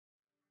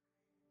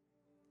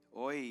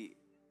Hoy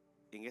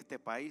en este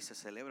país se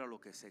celebra lo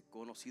que se ha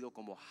conocido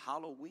como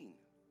Halloween.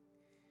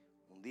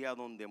 Un día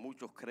donde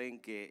muchos creen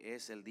que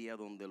es el día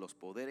donde los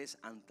poderes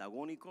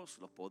antagónicos,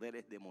 los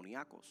poderes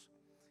demoníacos,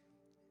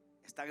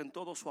 están en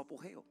todo su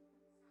apogeo.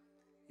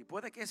 Y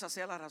puede que esa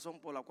sea la razón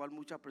por la cual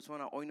muchas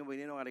personas hoy no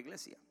vinieron a la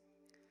iglesia,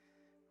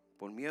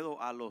 por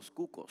miedo a los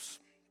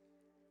cucos.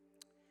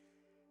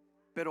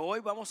 Pero hoy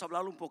vamos a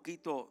hablar un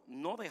poquito,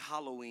 no de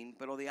Halloween,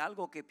 pero de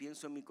algo que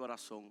pienso en mi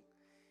corazón,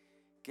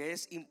 que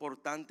es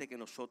importante que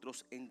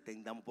nosotros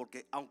entendamos.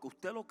 Porque aunque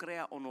usted lo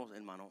crea o no,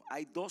 hermano,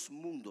 hay dos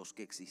mundos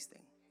que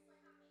existen.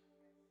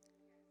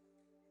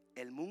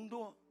 El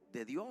mundo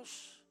de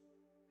Dios,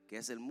 que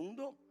es el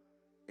mundo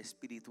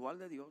espiritual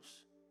de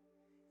Dios,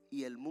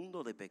 y el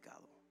mundo de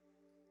pecado.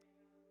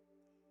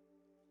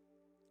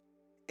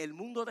 El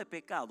mundo de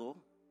pecado,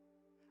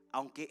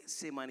 aunque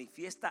se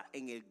manifiesta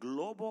en el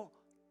globo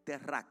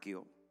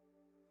terráqueo,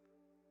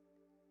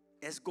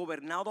 es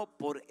gobernado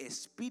por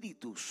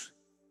espíritus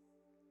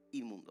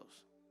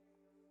inmundos.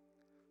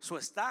 So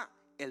está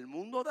el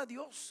mundo de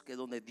Dios, que es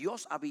donde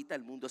Dios habita,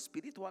 el mundo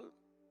espiritual.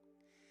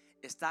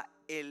 Está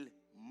el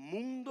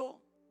mundo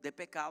de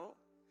pecado,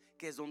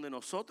 que es donde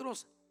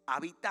nosotros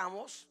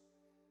habitamos.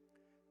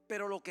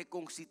 Pero lo que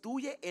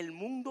constituye el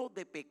mundo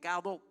de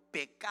pecado,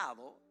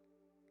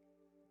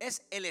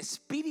 es el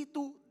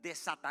espíritu de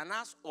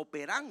Satanás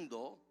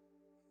operando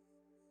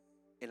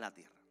en la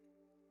tierra.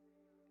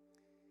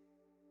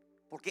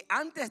 Porque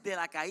antes de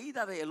la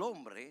caída del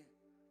hombre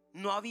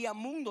no había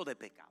mundo de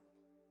pecado.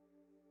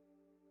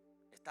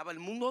 Estaba el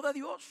mundo de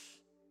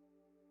Dios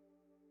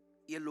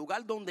y el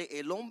lugar donde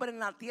el hombre en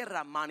la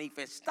tierra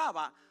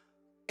manifestaba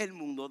el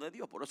mundo de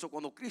Dios. Por eso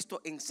cuando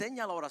Cristo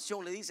enseña la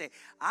oración le dice: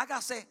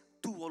 hágase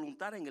tu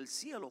voluntad en el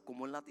cielo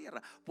como en la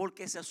tierra.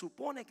 Porque se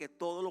supone que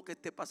todo lo que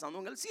esté pasando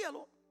en el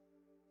cielo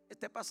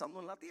esté pasando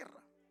en la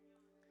tierra.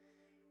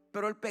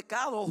 Pero el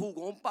pecado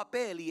jugó un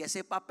papel, y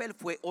ese papel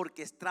fue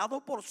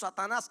orquestado por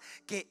Satanás,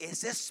 que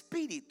es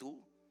espíritu.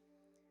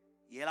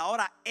 Y él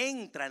ahora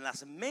entra en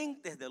las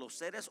mentes de los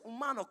seres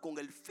humanos con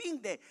el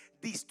fin de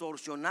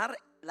distorsionar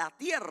la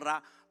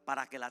tierra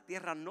para que la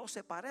tierra no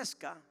se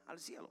parezca al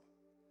cielo.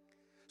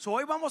 So,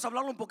 hoy vamos a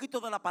hablar un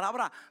poquito de la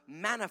palabra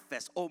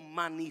manifest o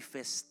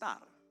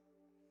manifestar.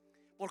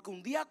 Porque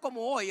un día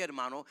como hoy,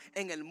 hermano,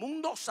 en el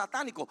mundo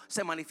satánico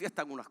se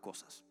manifiestan unas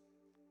cosas.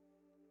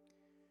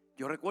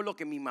 Yo recuerdo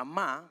que mi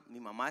mamá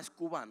es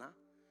cubana,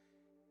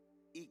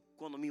 y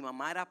cuando mi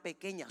mamá era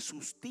pequeña,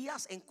 sus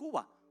tías en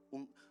Cuba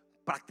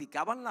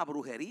practicaban la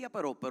brujería,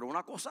 pero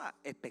una cosa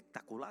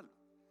espectacular.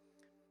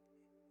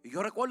 Y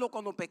yo recuerdo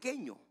cuando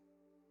pequeño,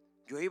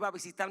 yo iba a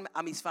visitar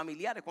a mis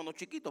familiares cuando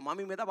chiquito.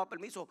 Mami me daba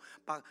permiso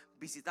para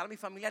visitar a mis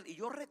familiares. Y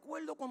yo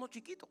recuerdo cuando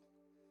chiquito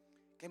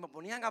que me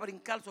ponían a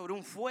brincar sobre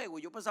un fuego,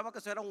 y yo pensaba que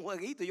eso era un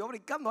jueguito, y yo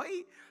brincando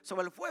ahí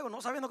sobre el fuego,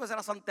 no sabiendo que eso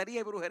era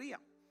santería y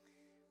brujería.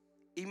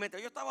 Y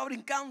mientras yo estaba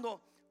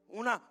brincando,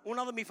 una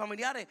de mis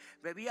familiares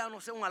bebía,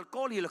 no sé, un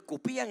alcohol, y lo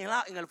escupían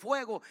en el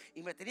fuego,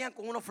 y me tenían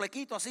con unos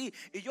flequitos así.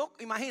 Y yo,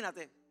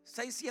 imagínate,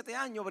 6, 7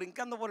 años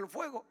brincando por el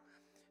fuego.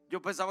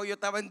 Yo pensaba que yo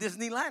estaba en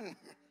Disneyland.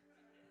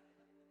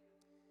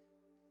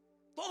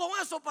 Todo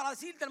eso para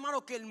decirte,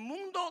 hermano, que el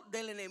mundo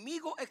del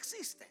enemigo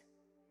existe.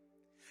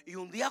 Y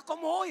un día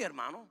como hoy,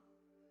 hermano,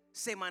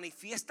 se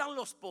manifiestan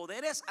los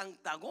poderes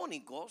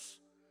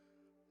antagónicos.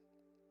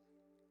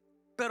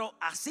 Pero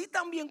así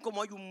también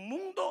como hay un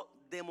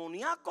mundo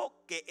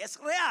demoníaco que es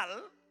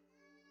real,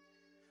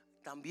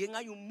 también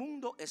hay un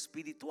mundo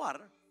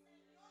espiritual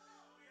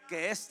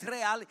que es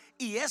real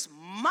y es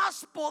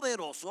más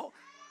poderoso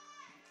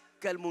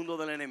que el mundo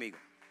del enemigo.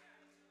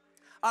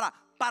 Ahora,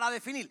 para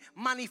definir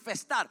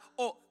manifestar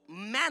o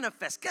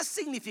manifest, ¿qué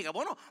significa?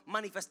 Bueno,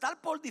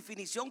 manifestar por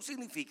definición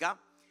significa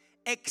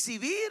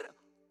exhibir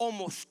o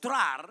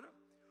mostrar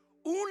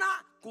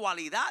una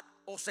cualidad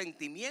o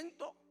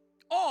sentimiento,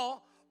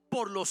 o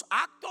por los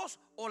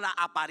actos o la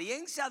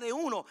apariencia de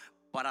uno.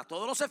 Para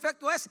todos los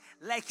efectos es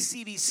la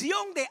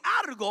exhibición de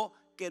algo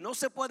que no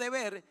se puede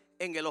ver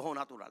en el ojo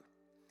natural.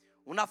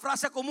 Una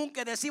frase común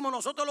que decimos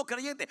nosotros los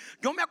creyentes.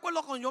 Yo me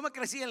acuerdo cuando yo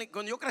crecí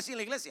en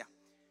la iglesia.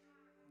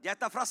 Ya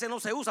esta frase no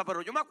se usa,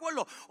 pero yo me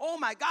acuerdo, oh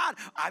my God,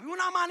 había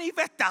una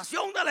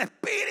manifestación del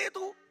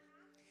Espíritu.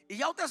 Y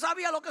ya usted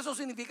sabía lo que eso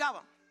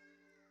significaba.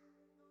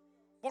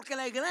 Porque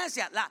la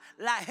iglesia,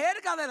 la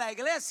jerga de la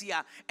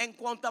iglesia en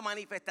cuanto a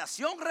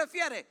manifestación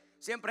refiere,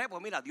 siempre, pues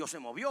mira, Dios se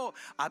movió,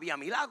 había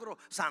milagros,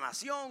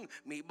 sanación,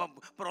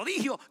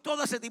 prodigio,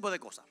 todo ese tipo de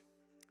cosas.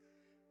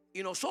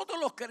 Y nosotros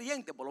los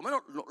creyentes, por lo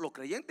menos los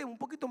creyentes un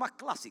poquito más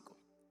clásicos,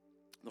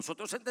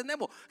 nosotros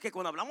entendemos que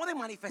cuando hablamos de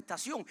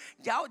manifestación,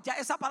 ya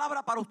esa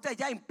palabra para usted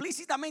ya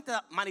implícitamente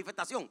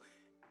manifestación.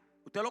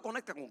 Usted lo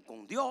conecta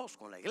con Dios,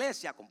 con la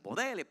iglesia, con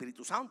poder, el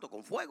Espíritu Santo,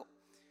 con fuego.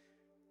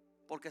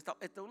 Porque esta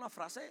es una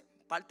frase,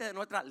 parte de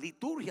nuestra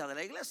liturgia de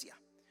la iglesia.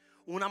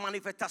 Una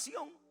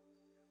manifestación,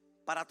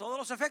 para todos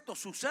los efectos,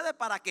 sucede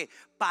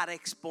para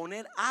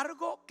exponer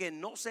algo que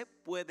no se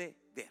puede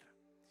ver.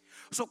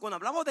 Cuando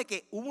hablamos de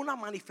que hubo una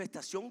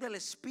manifestación del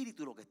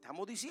Espíritu, lo que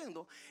estamos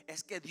diciendo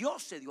es que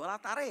Dios se dio a la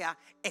tarea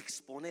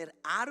exponer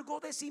algo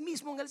de sí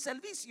mismo en el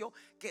servicio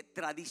que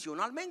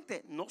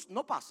tradicionalmente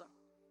no pasa.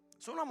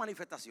 Es una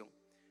manifestación.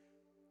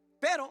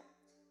 Pero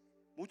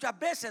muchas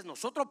veces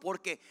nosotros,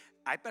 porque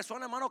hay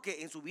personas, hermano,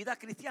 que en su vida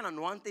cristiana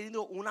no han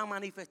tenido una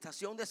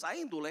manifestación de esa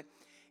índole,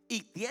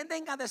 y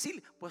tienden a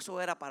decir, pues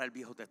eso era para el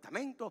Viejo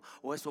Testamento,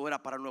 o eso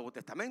era para el Nuevo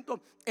Testamento,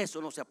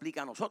 eso no se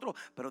aplica a nosotros.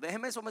 Pero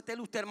déjeme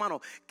someterle a usted,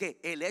 hermano, que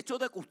el hecho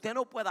de que usted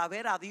no pueda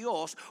ver a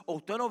Dios, o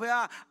usted no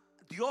vea a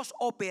Dios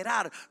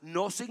operar,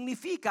 no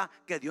significa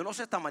que Dios no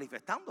se está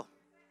manifestando.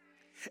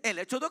 El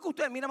hecho de que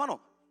usted, mira,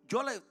 hermano,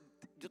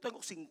 yo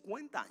tengo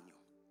 50 años.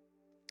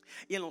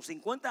 Y en los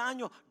 50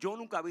 años yo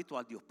nunca he visto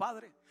al Dios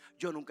Padre,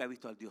 yo nunca he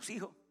visto al Dios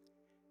Hijo.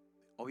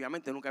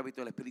 Obviamente nunca he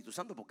visto el Espíritu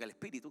Santo, porque el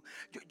Espíritu,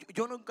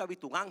 yo nunca he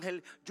visto un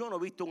ángel, yo no he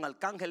visto un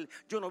arcángel,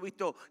 yo no he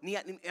visto ni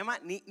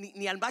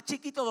al más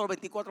chiquito de los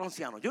 24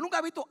 ancianos. Yo nunca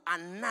he visto a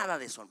nada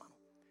de eso, hermano.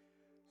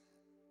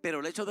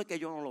 Pero el hecho de que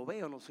yo no lo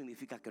veo no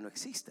significa que no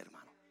existe,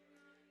 hermano.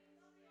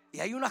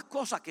 Y hay unas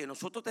cosas que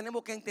nosotros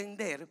tenemos que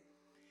entender,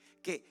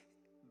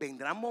 que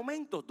vendrán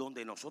momentos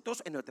donde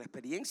nosotros en nuestra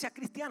experiencia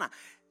cristiana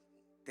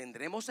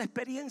tendremos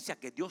experiencias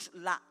que Dios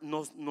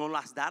nos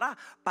las dará.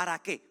 ¿Para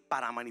qué?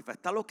 Para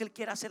manifestar lo que Él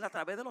quiere hacer a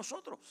través de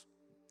nosotros.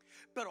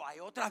 Pero hay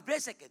otras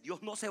veces que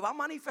Dios no se va a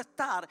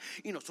manifestar,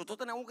 y nosotros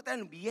tenemos que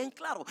tener bien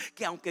claro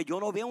que aunque yo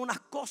no vea unas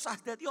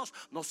cosas de Dios,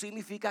 no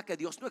significa que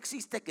Dios no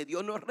existe, que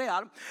Dios no es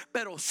real.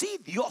 Pero sí,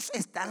 Dios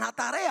está en la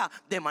tarea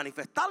de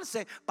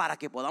manifestarse para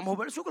que podamos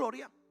ver su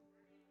gloria.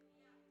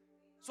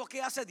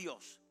 ¿Qué hace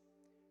Dios?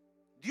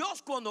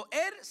 Dios, cuando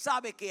Él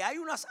sabe que hay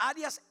unas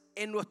áreas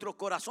en nuestros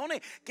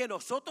corazones que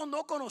nosotros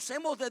no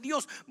conocemos de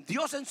Dios,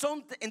 Dios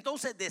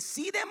entonces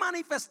decide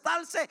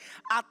manifestarse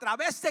a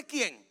través de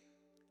 ¿quién?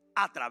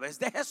 A través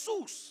de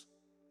Jesús.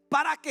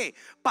 ¿Para qué?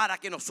 Para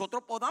que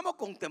nosotros podamos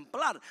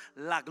contemplar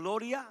la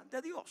gloria de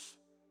Dios.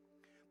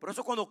 Por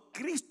eso cuando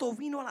Cristo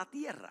vino a la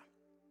tierra,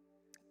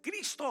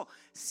 Cristo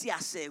se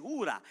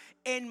asegura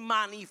en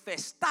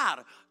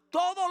manifestar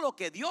todo lo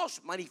que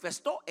Dios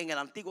manifestó en el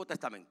Antiguo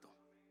Testamento.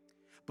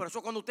 Por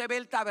eso cuando usted ve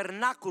el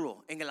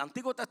tabernáculo en el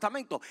Antiguo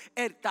Testamento,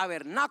 el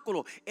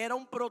tabernáculo era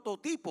un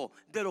prototipo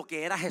de lo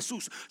que era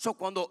Jesús.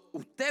 Cuando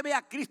usted ve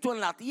a Cristo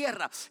en la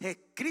tierra,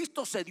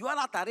 Cristo se dio a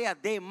la tarea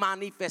de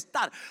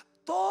manifestar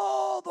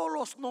todos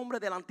los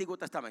nombres del Antiguo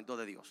Testamento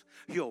de Dios: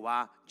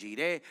 Jehová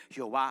Jireh,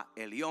 Jehová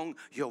Elión,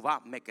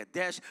 Jehová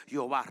Mekedesh,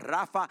 Jehová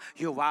Rafa,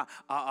 Jehová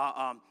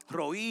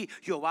Roí,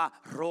 Jehová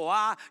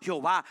Roá,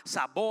 Jehová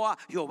Saboa,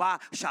 Jehová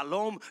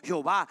Shalom,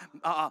 Jehová,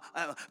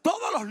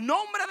 todos los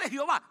nombres de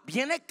Jehová.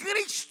 Viene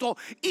Cristo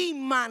y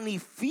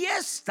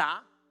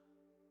manifiesta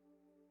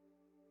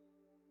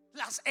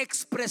las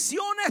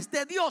expresiones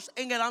de Dios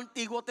en el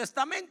Antiguo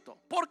Testamento.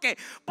 ¿Por qué?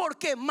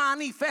 Porque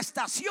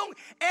manifestación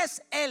es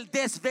el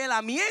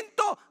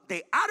desvelamiento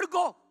de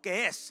algo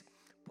que es.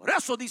 Por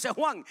eso dice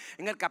Juan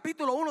en el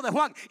capítulo 1 de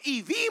Juan: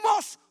 y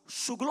vimos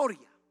su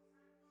gloria.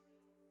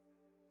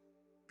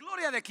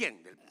 ¿Gloria de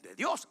quién? De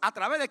Dios. ¿A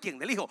través de quién?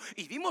 Del Hijo.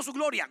 Y vimos su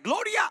gloria.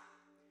 Gloria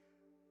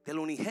del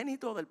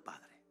unigénito del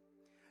Padre,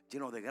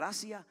 lleno de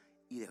gracia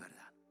y de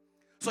verdad.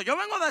 Yo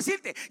vengo a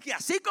decirte que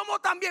así como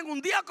también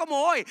un día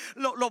como hoy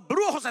los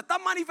brujos se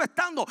están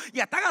manifestando y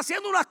están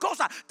haciendo unas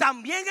cosas,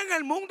 también en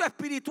el mundo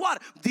espiritual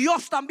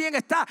Dios también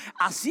está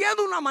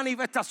haciendo unas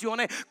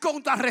manifestaciones,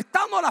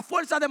 contrarrestando las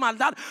fuerzas de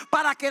maldad,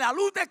 para que la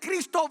luz de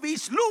Cristo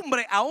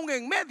vislumbre aún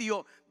en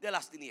medio de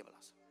las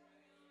tinieblas.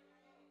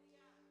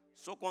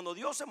 Cuando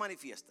Dios se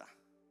manifiesta,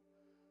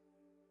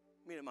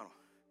 mire, hermano,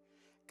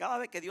 cada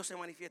vez que Dios se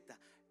manifiesta,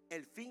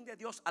 el fin de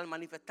Dios al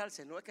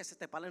manifestarse no es que se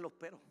te paren los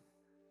pelos.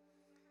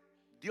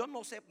 Dios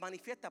no se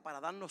manifiesta para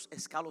darnos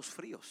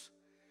escalofríos.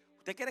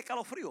 ¿Usted quiere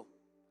escalofrío?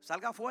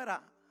 Salga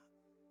afuera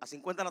a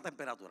 50 la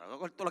temperatura. No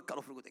con todo el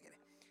escalofrío que usted quiere.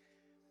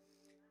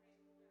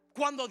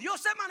 Cuando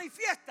Dios se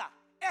manifiesta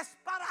es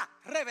para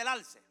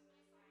revelarse.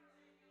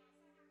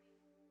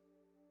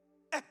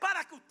 Es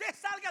para que usted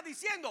salga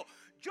diciendo: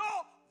 yo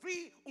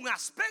vi un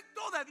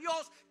aspecto de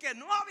Dios que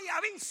no había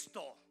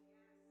visto.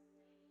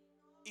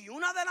 Y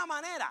una de las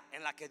maneras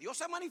en la que Dios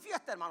se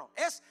manifiesta, hermano,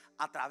 es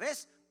a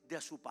través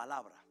de su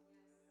palabra.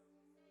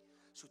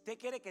 Si usted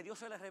quiere que Dios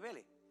se le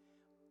revele,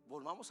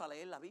 volvamos a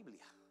leer la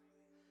Biblia.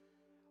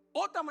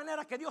 Otra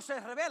manera que Dios se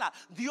revela: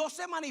 Dios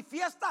se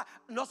manifiesta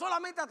no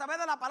solamente a través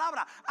de la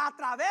palabra, a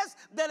través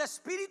del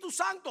Espíritu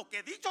Santo,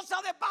 que dicho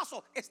sea de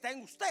paso, está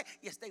en usted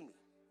y está en mí.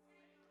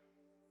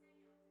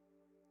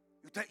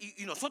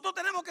 Y nosotros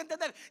tenemos que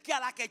entender que a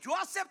la que yo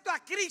acepto a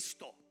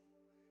Cristo,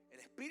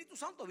 el Espíritu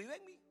Santo vive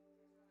en mí.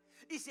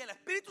 Y si el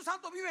Espíritu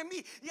Santo vive en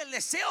mí, y el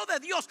deseo de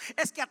Dios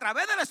es que a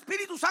través del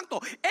Espíritu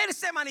Santo Él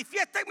se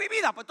manifieste en mi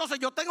vida, pues entonces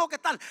yo tengo que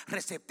estar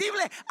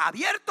receptible,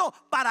 abierto.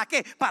 ¿Para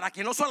qué? Para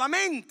que no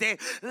solamente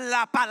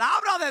la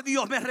palabra de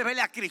Dios me revele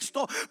a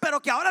Cristo,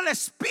 pero que ahora el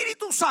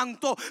Espíritu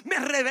Santo me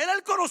revele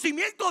el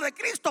conocimiento de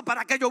Cristo,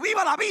 para que yo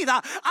viva la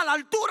vida a la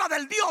altura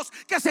del Dios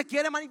que se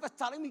quiere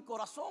manifestar en mi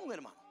corazón,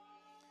 hermano.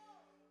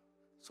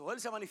 So, Él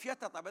se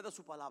manifiesta a través de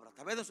su palabra, a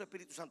través de su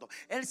Espíritu Santo.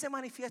 Él se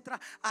manifiesta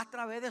a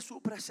través de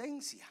su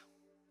presencia.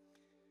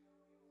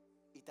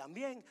 Y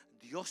también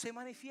Dios se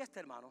manifiesta,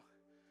 hermano,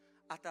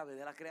 a través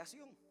de la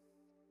creación.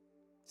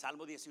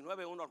 Salmo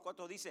 19, 1 al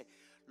 4 dice: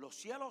 los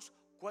cielos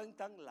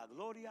cuentan la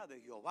gloria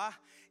de Jehová,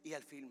 y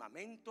el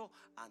firmamento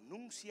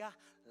anuncia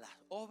las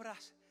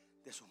obras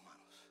de sus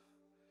manos.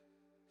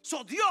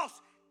 So,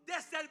 Dios,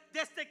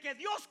 desde que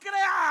Dios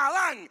crea a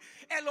Adán,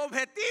 el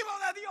objetivo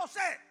de Dios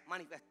es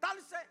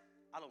manifestarse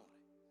al hombre.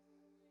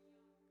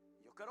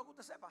 Yo quiero que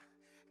usted sepa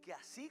que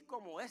así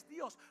como es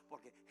Dios,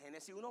 porque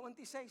Génesis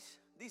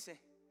 1:26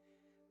 dice: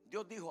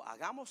 Dios dijo,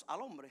 hagamos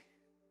al hombre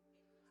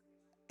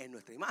en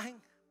nuestra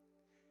imagen,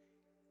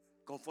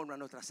 conforme a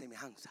nuestra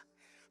semejanza.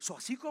 So,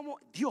 así como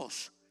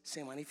Dios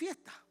se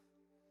manifiesta,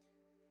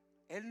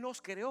 Él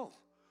nos creó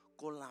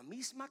con la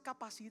misma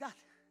capacidad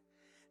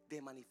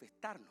de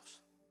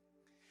manifestarnos.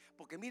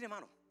 Porque mire,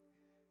 hermano,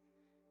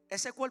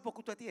 ese cuerpo que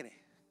usted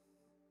tiene,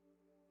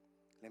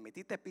 le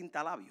metiste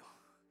pintalabio,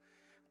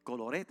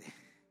 colorete,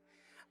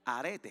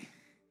 arete,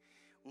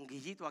 un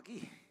guillito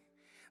aquí,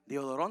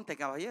 deodorante,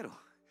 caballero,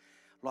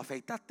 lo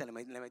afeitaste, le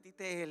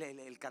metiste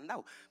el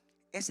candado.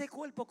 Ese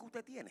cuerpo que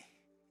usted tiene,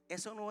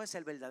 eso no es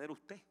el verdadero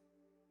usted.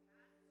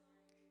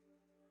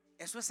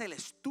 Eso es el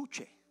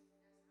estuche.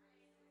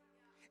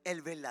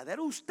 El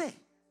verdadero usted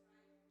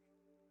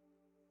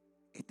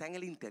está en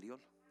el interior.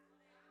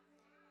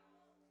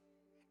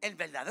 El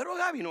verdadero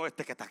Gaby no es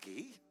este que está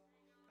aquí.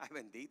 Ay,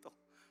 bendito.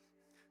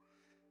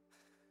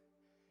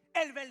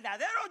 El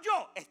verdadero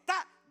yo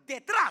está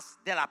detrás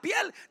de la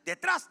piel,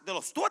 detrás de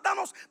los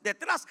tuétanos,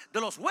 detrás de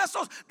los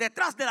huesos,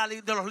 detrás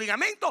de los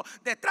ligamentos,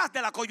 detrás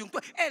de la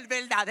coyuntura. El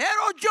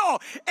verdadero yo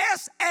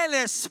es el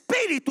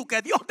espíritu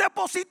que Dios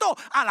depositó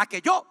a la que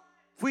yo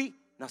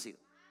fui nacido.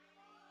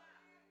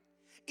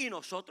 Y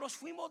nosotros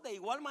fuimos de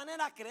igual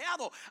manera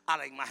creados a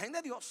la imagen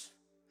de Dios.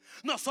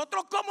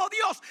 Nosotros como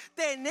Dios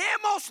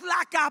tenemos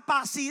la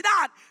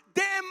capacidad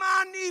de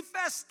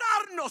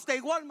manifestarnos de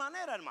igual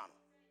manera, hermano.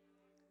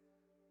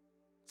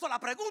 So, la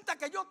pregunta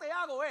que yo te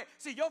hago es: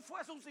 si yo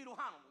fuese un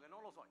cirujano, porque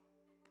no lo soy,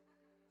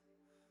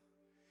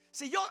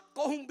 si yo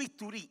cojo un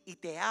bisturí y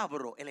te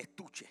abro el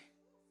estuche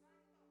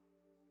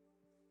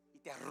y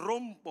te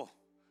rompo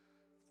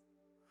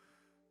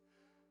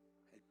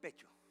el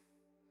pecho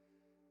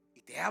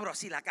y te abro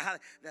así la caja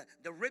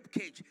de rib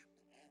cage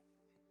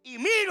y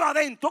miro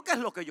adentro, ¿qué es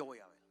lo que yo voy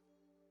a ver?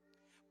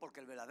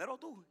 Porque el verdadero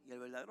tú y el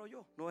verdadero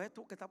yo no es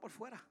tú que está por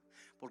fuera,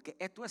 porque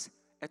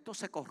esto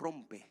se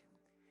corrompe.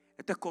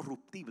 Esto es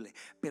corruptible,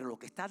 pero lo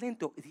que está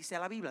adentro, dice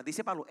la Biblia,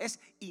 dice Pablo, es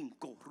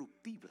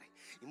incorruptible.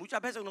 Y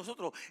muchas veces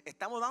nosotros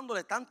estamos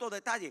dándole tanto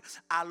detalle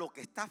a lo que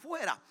está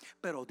afuera,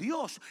 pero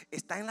Dios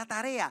está en la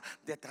tarea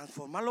de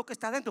transformar lo que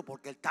está adentro,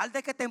 porque el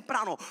tarde que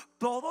temprano,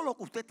 todo lo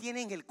que usted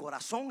tiene en el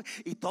corazón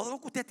y todo lo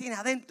que usted tiene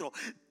adentro,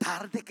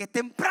 tarde que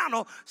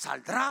temprano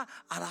saldrá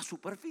a la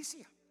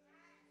superficie.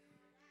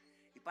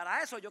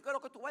 Para eso yo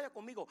quiero que tú vayas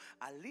conmigo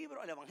al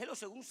libro, el Evangelio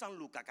según San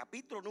Lucas,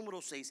 capítulo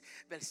número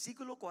 6,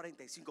 versículo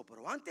 45.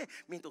 Pero antes,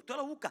 mientras usted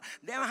lo busca,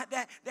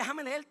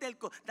 déjame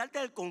darte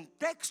el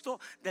contexto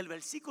del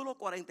versículo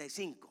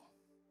 45.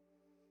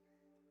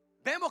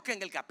 Vemos que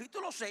en el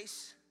capítulo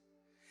 6,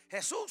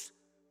 Jesús,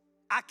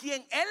 a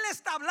quien Él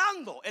está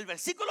hablando, el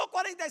versículo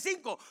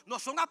 45, no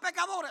son a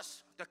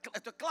pecadores.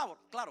 Esto es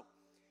claro.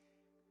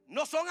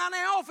 No son a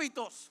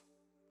neófitos.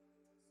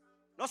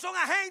 No son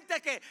a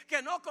gente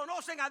que no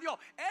conocen a Dios.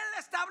 Él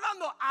está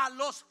hablando a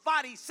los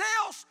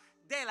fariseos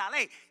de la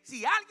ley.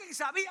 Si alguien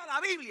sabía la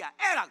Biblia,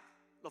 eran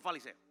los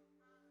fariseos.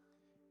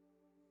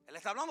 Él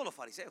está hablando a los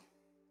fariseos.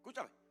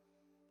 Escúchame.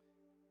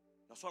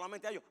 No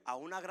solamente a ellos, a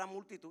una gran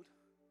multitud.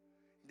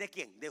 ¿De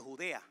quién? De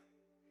Judea.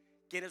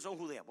 ¿Quiénes son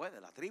Judea? Pues de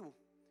la tribu,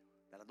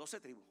 de las 12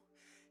 tribus.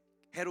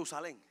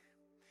 Jerusalén.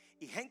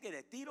 Y gente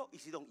de Tiro y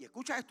Sidón. Y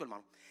escucha esto,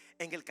 hermano.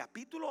 En el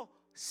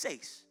capítulo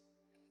 6,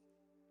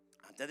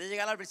 antes de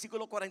llegar al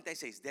versículo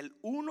 46,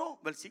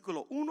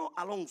 versículo 1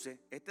 al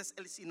 11, este es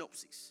el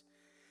sinopsis.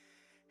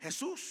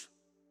 Jesús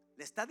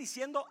le está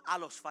diciendo a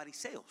los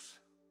fariseos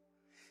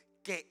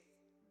que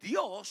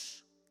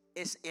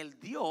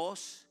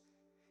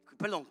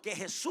que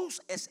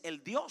Jesús es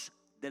el Dios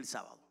del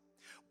sábado.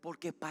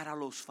 Porque para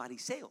los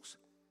fariseos,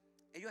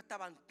 ellos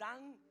estaban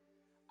tan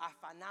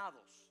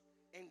afanados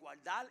en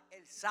guardar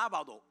el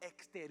sábado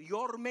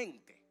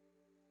exteriormente.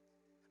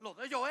 Lo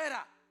de ellos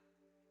era: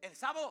 el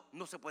sábado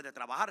no se puede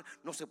trabajar,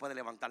 no se puede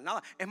levantar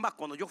nada. Es más,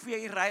 cuando yo fui a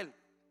Israel,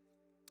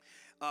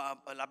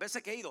 las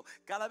veces que he ido,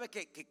 cada vez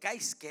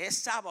que es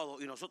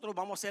sábado y nosotros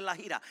vamos a hacer la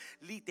gira,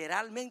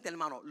 literalmente,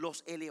 hermano,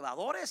 los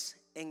elevadores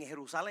en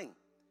Jerusalén,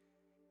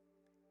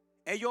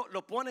 ellos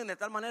lo ponen de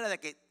tal manera de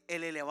que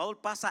el elevador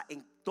pasa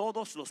en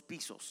todos los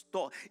pisos.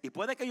 Y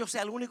puede que yo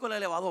sea el único en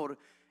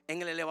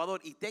el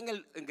elevador y tenga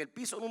en el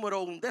piso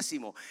número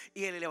 11,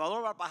 y el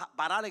elevador va a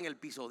parar en el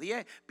piso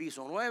 10,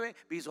 piso 9,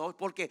 piso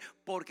 8.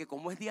 Porque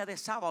como es día de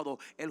sábado,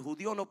 el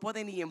judío no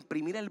puede ni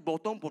imprimir el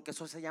botón, porque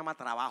eso se llama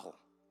trabajo.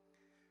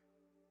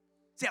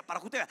 O sea, para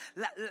que usted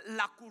vea,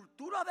 la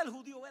cultura del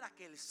judío era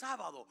que el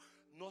sábado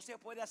No se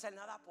puede hacer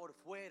nada por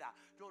fuera.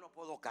 Yo no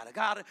puedo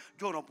cargar,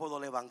 yo no puedo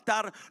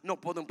levantar, no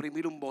puedo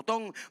imprimir un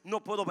botón,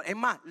 no puedo. Es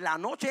más, la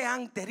noche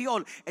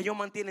anterior ellos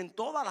mantienen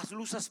todas las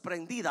luces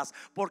prendidas,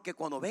 porque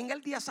cuando venga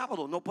el día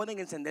sábado no pueden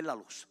encender la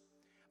luz,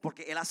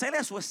 porque el hacer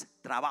eso es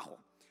trabajo.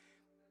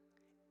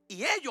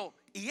 Y ellos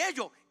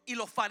y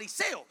los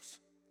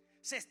fariseos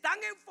se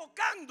están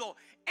enfocando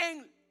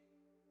en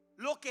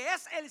lo que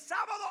es el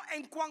sábado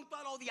en cuanto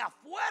a lo de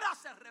afuera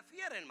se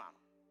refiere, hermano.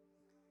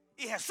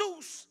 Y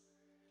Jesús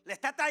le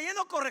está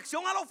trayendo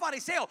corrección a los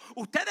fariseos.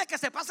 Ustedes que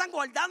se pasan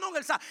guardando en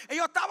el sábado.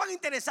 Ellos estaban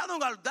interesados en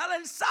guardar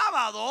el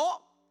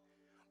sábado.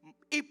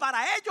 Y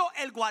para ellos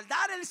el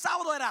guardar el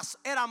sábado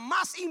era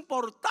más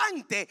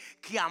importante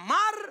que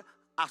amar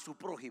a su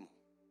prójimo.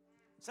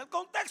 Es el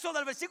contexto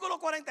del versículo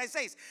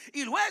 46.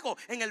 Y luego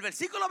en el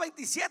versículo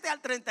 27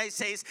 al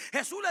 36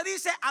 Jesús le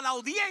dice a la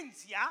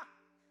audiencia: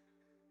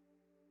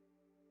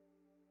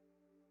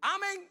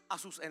 amen a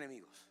sus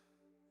enemigos.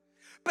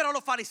 Pero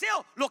los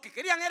fariseos lo que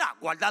querían era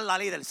guardar la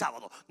ley del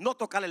sábado, no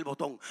tocar el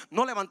botón,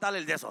 no levantar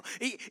el dedo.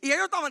 Y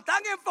ellos estaban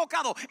tan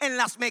enfocados en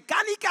las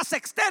mecánicas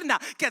externas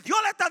que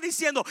Dios le está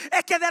diciendo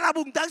es que de la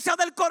abundancia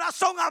del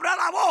corazón abra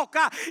la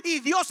boca. Y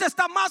Dios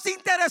está más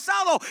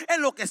interesado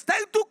en lo que está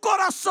en tu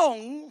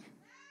corazón.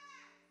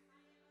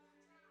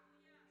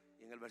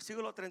 Y en el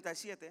versículo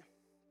 37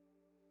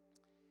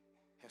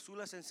 Jesús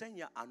les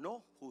enseña a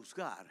no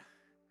juzgar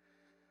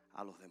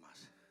a los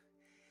demás.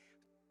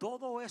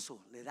 Todo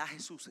eso le da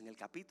Jesús en el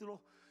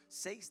capítulo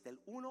 6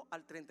 del 1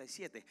 al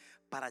 37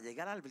 para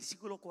llegar al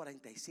versículo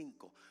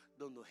 45,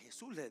 donde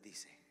Jesús le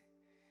dice: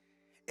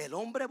 el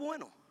hombre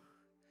bueno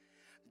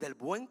del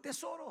buen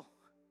tesoro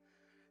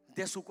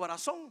de su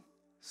corazón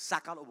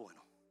saca lo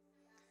bueno,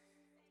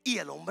 y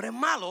el hombre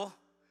malo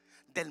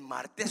del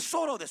mal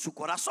tesoro de su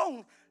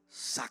corazón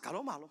saca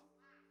lo malo,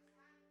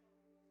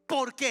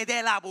 porque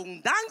de la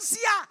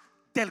abundancia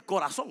del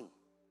corazón.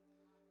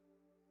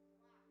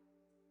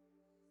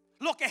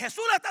 Lo que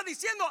Jesús le está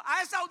diciendo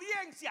a esa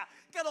audiencia,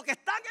 que lo que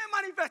están es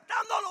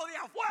manifestando lo de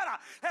afuera.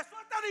 Jesús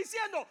está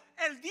diciendo: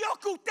 el Dios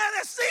que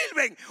ustedes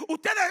sirven,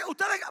 ustedes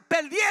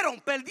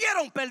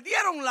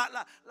perdieron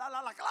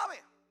la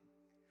clave.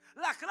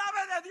 La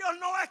clave de Dios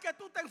no es que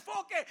tú te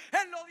enfoques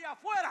en lo de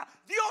afuera.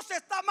 Dios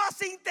está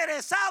más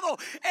interesado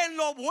en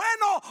lo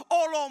bueno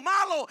o lo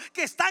malo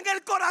que está en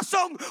el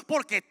corazón,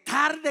 porque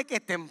tarde que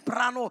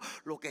temprano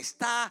lo que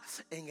está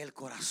en el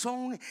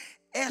corazón,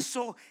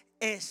 eso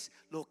es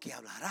lo que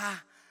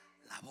hablará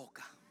la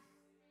boca.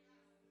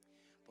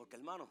 Porque,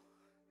 hermano,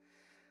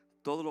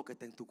 todo lo que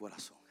está en tu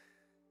corazón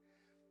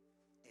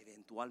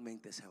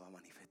eventualmente se va a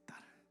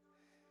manifestar.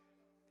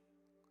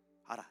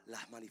 Ahora,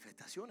 las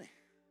manifestaciones,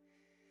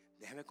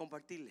 déjeme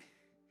compartirle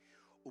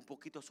un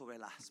poquito sobre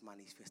las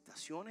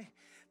manifestaciones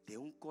de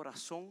un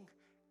corazón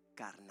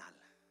carnal.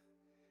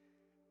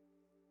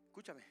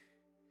 Escúchame.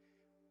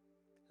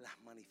 Las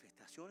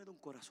manifestaciones de un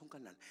corazón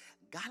carnal.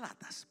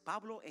 Gálatas,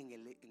 Pablo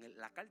en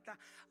la carta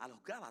a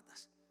los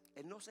Gálatas,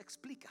 él nos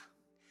explica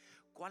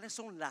cuáles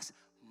son las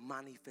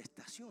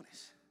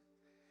manifestaciones.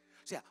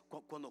 O sea,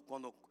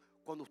 cuando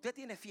usted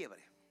tiene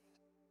fiebre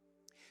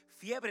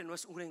no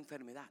es una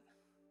enfermedad.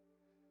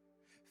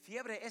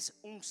 Fiebre es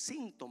un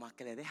síntoma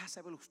que le deja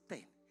saber a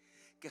usted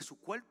que su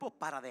cuerpo,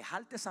 para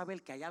dejarte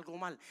saber que hay algo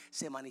mal,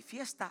 se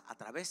manifiesta a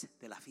través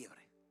de la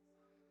fiebre.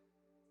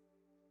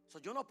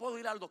 Yo no puedo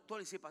ir al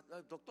doctor y decir: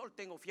 doctor,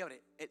 tengo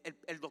fiebre.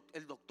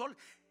 El doctor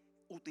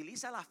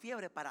utiliza la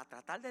fiebre para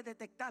tratar de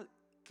detectar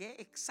qué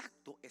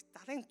exacto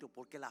está dentro,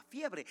 porque la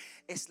fiebre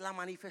es la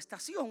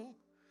manifestación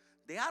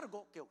de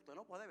algo que usted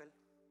no puede ver.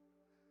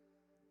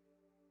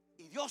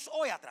 Y Dios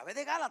hoy, a través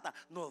de Gálatas,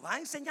 nos va a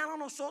enseñar a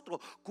nosotros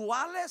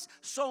cuáles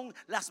son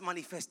las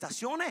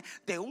manifestaciones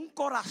de un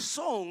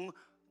corazón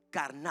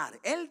carnal.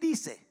 Él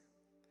dice,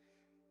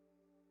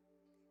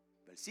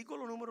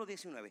 versículo número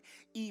 19: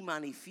 y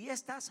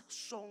manifiestas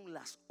son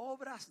las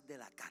obras de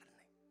la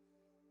carne.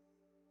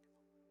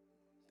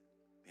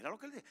 Mira lo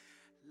que él dice: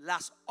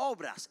 las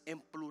obras,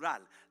 en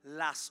plural,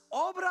 las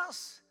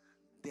obras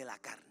de la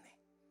carne,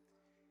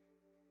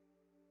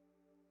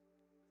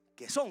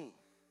 que son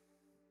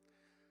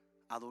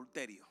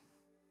adulterio.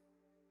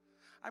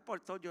 Ay,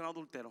 pastor, yo no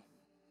adultero.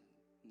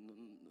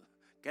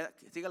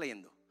 Siga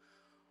leyendo.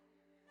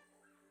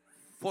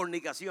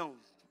 Fornicación.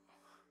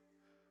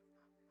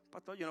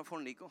 Pastor, yo no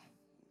fornico.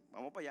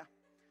 Vamos para allá.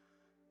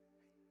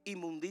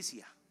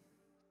 Inmundicia.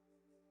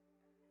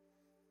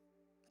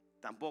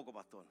 Tampoco,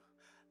 pastor.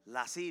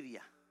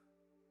 Lascivia.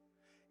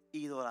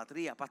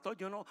 Idolatría. Pastor,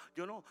 yo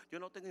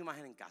no tengo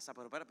imagen en casa,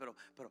 pero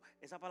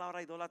esa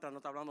palabra idólatra no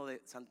está hablando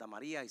de Santa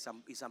María y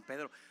San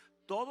Pedro.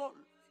 Todo,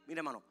 mire,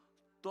 hermano,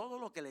 todo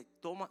lo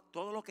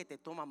que te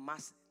toma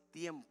más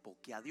tiempo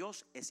que a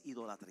Dios es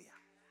idolatría.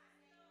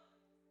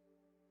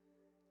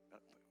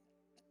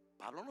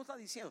 Pablo nos está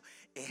diciendo,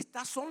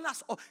 estas son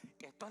las,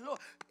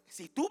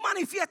 si tú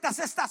manifiestas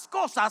estas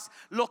cosas,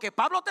 lo que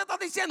Pablo te está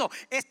diciendo,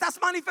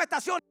 estas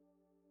manifestaciones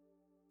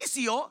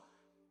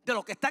de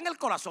lo que está en el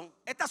corazón,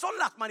 estas son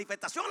las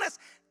manifestaciones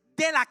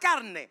de la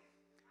carne: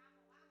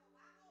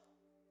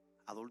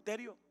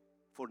 adulterio,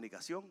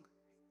 fornicación,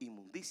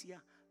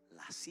 inmundicia,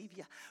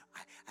 lascivia.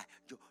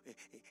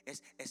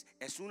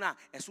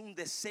 Es un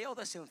deseo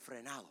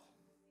desenfrenado.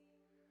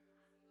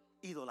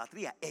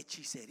 Idolatría,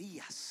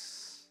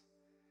 hechicerías.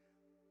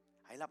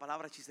 Ahí la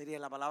palabra hechicería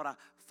es la palabra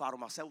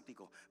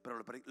farmacéutico,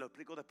 pero lo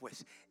explico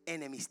después.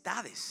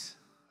 Enemistades.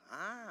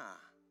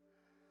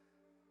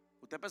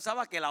 Usted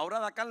pensaba que la obra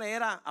de la carne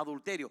era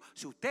adulterio.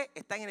 Si usted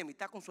está en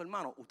enemistad con su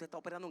hermano, usted está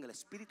operando en el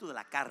espíritu de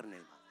la carne,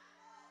 hermano.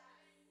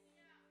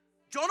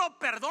 Yo no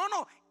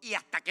perdono y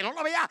hasta que no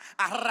lo vea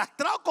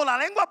arrastrado con la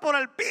lengua por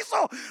el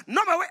piso,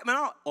 no me voy.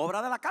 No,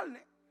 obra de la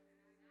carne.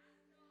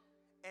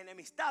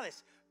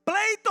 Enemistades,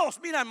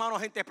 pleitos. Mira, hermano,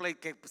 gente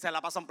que se la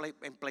pasan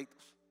en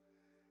pleitos.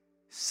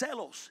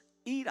 Celos,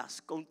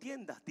 iras,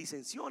 contiendas,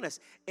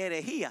 disensiones,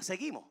 herejías.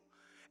 Seguimos.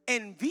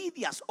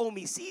 Envidias,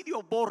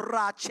 homicidios,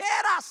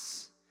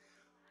 borracheras,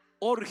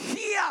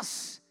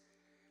 orgías.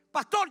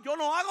 Pastor, yo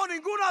no hago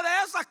ninguna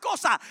de esas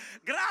cosas,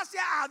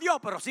 gracias a Dios.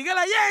 Pero sigue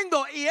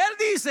leyendo y él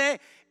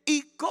dice: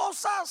 y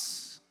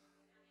cosas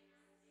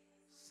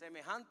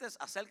semejantes,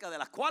 acerca de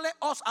las cuales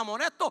os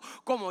amonesto,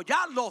 como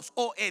ya los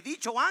he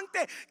dicho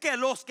antes, que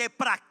los que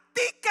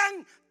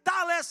practican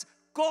tales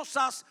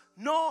cosas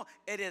no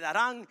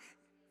heredarán.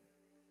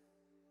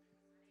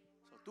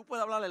 Tú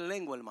puedes hablar en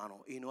lengua,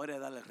 hermano, y no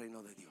heredar el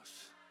reino de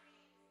Dios.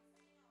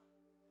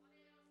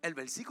 El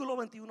versículo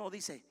 21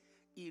 dice: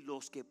 y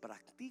los que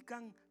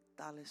practican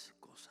tales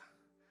cosas.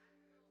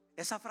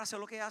 Esa frase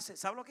lo que hace,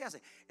 ¿sabe lo que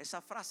hace?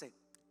 Esa frase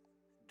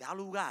da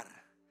lugar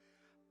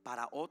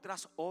para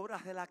otras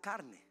obras de la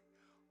carne,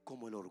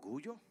 como el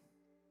orgullo,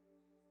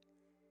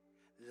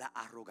 la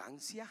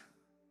arrogancia.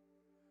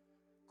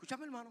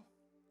 Escúchame, hermano.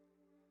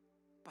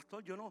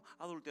 Pastor, yo no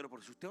adultero,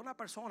 pero si usted es una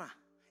persona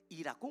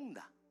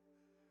iracunda,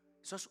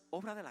 eso es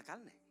obra de la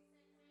carne.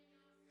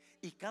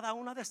 Y cada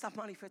una de estas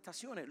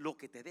manifestaciones, lo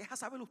que te deja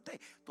saber usted,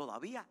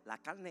 todavía la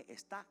carne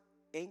está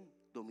en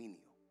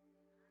dominio.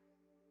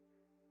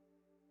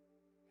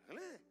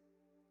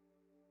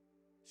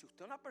 Si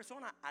usted es una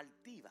persona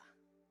altiva,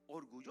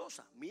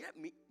 orgullosa,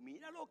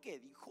 mira lo que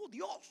dijo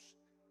Dios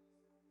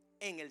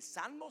en el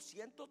Salmo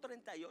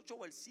 138,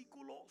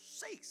 versículo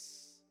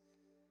 6.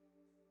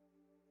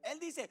 Él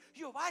dice: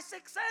 Jehová es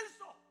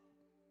excelso.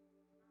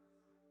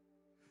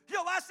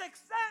 Jehová es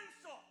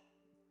excelso.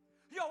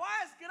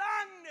 Jehová es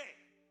grande.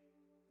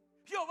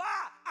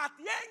 Jehová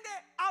atiende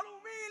al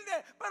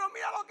humilde. Pero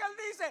mira lo que él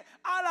dice: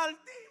 al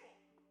altivo.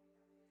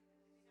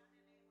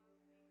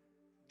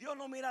 Dios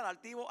no mira al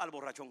altivo, al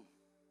borrachón.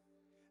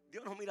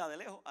 Dios no mira de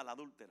lejos al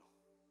adúltero.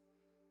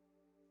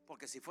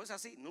 Porque si fuese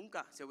así,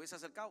 nunca se hubiese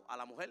acercado a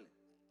la mujer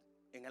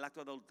en el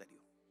acto de adulterio.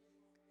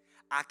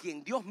 A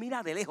quien Dios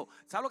mira de lejos.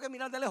 ¿Sabes lo que es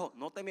mirar de lejos?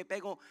 No te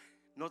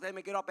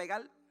me quiero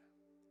apegar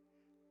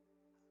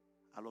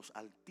a los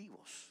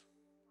altivos.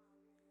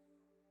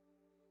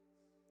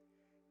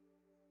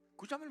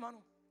 Escúchame,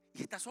 hermano.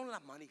 Y estas son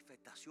las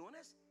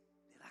manifestaciones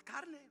de la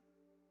carne.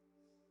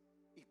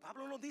 Y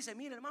Pablo nos dice: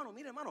 mire, hermano,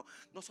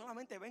 no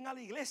solamente ven a la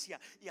iglesia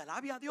y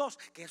alabe a Dios,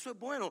 que eso es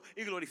bueno,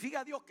 y glorifique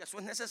a Dios, que eso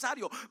es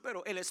necesario,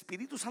 pero el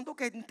Espíritu Santo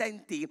que está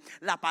en ti,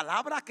 la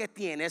palabra que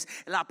tienes,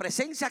 la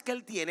presencia que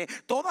Él tiene,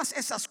 todas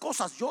esas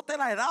cosas yo te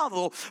las he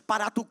dado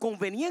para tu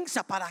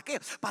conveniencia. ¿Para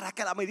qué? Para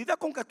que a la medida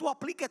con que tú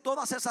apliques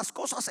todas esas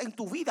cosas en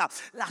tu vida,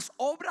 las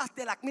obras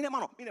de la... Mire,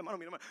 hermano,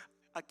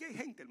 aquí hay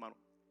gente, hermano,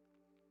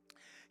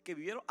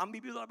 que han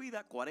vivido la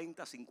vida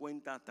 40,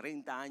 50,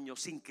 30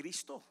 años sin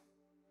Cristo.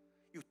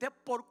 Y usted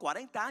por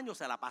 40 años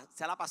se la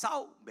ha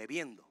pasado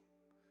bebiendo,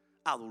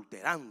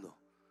 adulterando,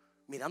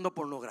 mirando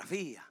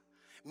pornografía,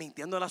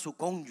 mintiéndole a su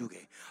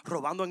cónyuge,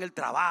 robando en el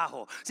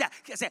trabajo.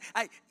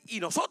 Y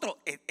nosotros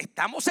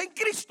estamos en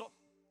Cristo,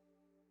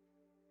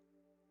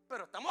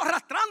 pero estamos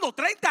arrastrando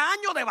 30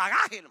 años de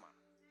bagaje, hermano.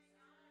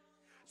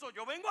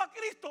 Yo vengo a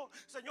Cristo: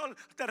 Señor,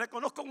 te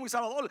reconozco como mi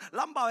Salvador.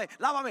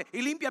 Lávame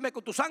y límpiame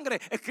con tu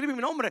sangre. Escribe mi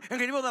nombre en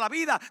el libro de la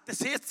vida. Te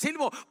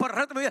sirvo por el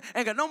resto de mi vida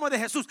en el nombre de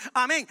Jesús.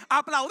 Amén.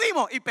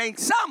 Aplaudimos y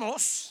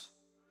pensamos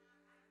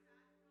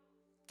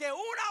que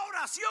una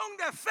oración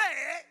de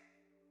fe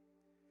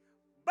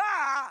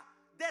va a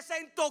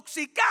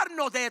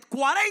desintoxicarnos de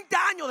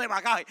 40 años de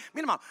bagaje.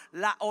 Mira, hermano,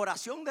 la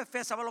oración de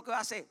fe, ¿sabe lo que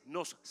hace?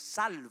 Nos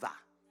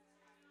salva.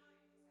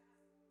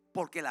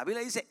 Porque la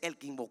Biblia dice: el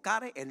que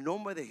invocare el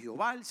nombre de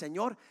Jehová, el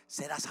Señor,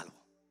 será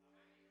salvo.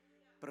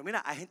 Pero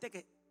mira, hay gente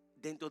que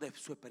dentro de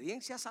su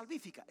experiencia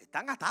salvífica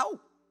están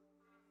atados.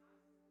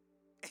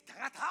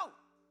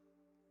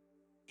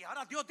 Y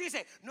ahora Dios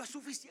dice: no es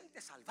suficiente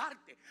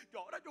salvarte.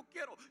 Yo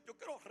quiero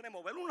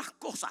remover unas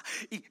cosas.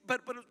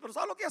 Pero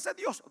 ¿sabes lo que hace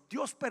Dios?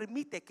 Dios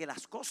permite que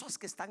las cosas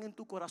que están en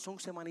tu corazón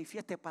se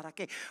manifiesten. ¿Para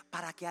qué?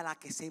 Para que a la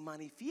que se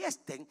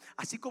manifiesten,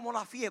 así como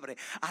la fiebre,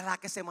 a la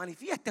que se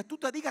manifieste, tú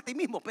te digas a ti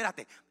mismo: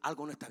 espérate,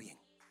 algo no está bien.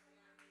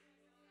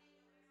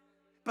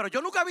 Pero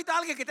yo nunca he visto a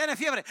alguien que tiene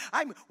fiebre.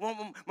 Ay, me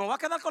voy a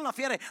quedar con la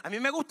fiebre. A mí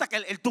me gusta que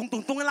el tum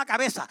tum tum en la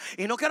cabeza.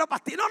 Y no quiero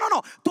pastillas.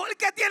 No. Tú el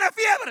que tiene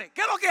fiebre,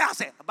 ¿qué es lo que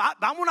hace? Vamos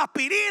a una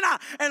aspirina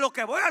en lo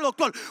que voy al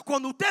doctor.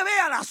 Cuando usted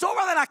vea las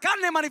obras de la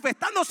carne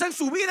manifestándose en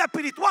su vida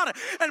espiritual,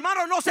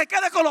 hermano, no se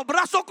quede con los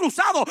brazos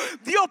cruzados.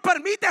 Dios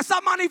permite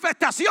esa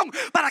manifestación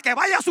para que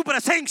vaya a su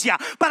presencia,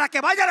 para que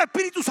vaya el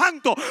Espíritu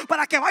Santo,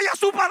 para que vaya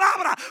su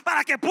palabra,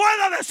 para que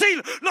pueda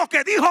decir lo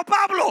que dijo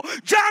Pablo: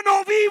 ya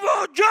no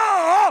vivo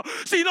yo,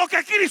 sino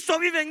que Cristo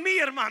vive en mí,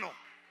 hermano.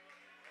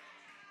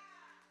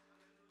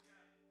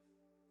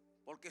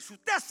 Porque si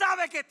usted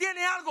sabe que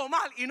tiene algo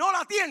mal y no lo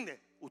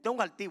atiende, usted es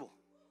un altivo.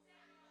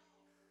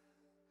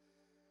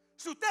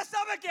 Si usted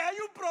sabe que hay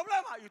un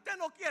problema y usted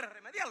no quiere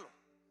remediarlo,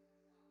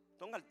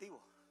 usted es un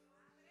altivo.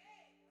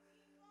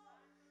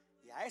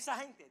 Y a esa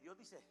gente Dios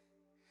dice: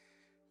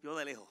 yo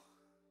de lejos,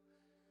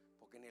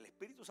 porque ni el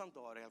Espíritu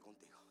Santo va a bregar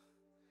contigo.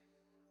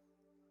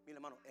 Mira,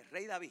 hermano, el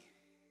rey David,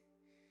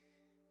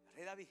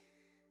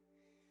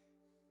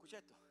 escucha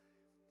esto.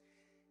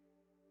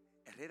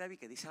 El rey David,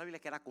 que dice la Biblia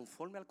que era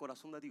conforme al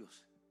corazón de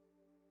Dios,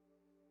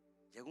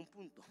 llega un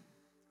punto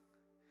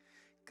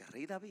que el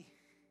rey David,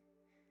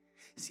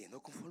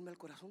 siendo conforme al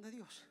corazón de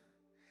Dios,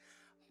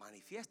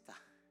 manifiesta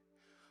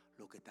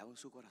lo que estaba en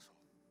su corazón.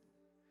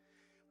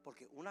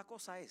 Porque una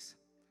cosa es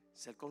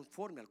ser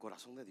conforme al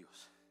corazón de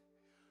Dios,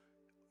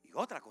 y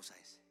otra cosa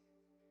es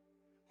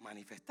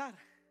manifestar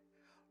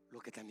lo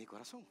que está en mi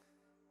corazón.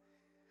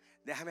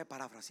 Déjame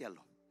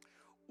parafrasearlo.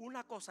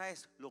 Una cosa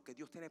es lo que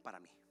Dios tiene para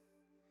mí.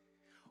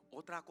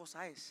 Otra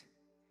cosa es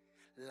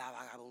la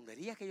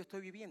vagabundería que yo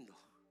estoy viviendo,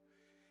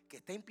 que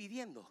está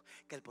impidiendo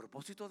que el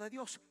propósito de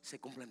Dios se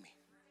cumpla en mí.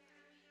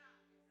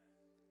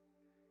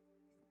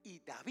 Y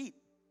David,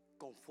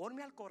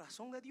 conforme al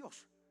corazón de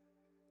Dios,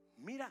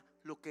 mira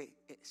lo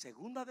que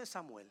segunda de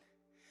Samuel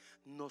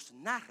nos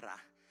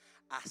narra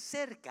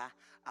acerca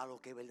a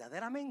lo que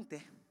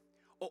verdaderamente,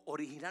 o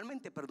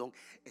originalmente,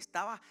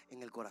 estaba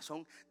en el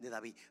corazón de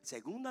David.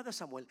 Segunda de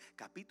Samuel,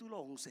 capítulo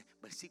 11,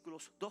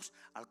 versículos 2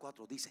 al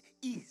 4 dice: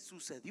 y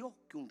sucedió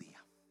que un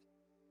día,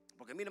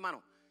 porque mire,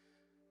 hermano,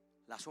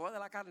 las obras de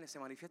la carne se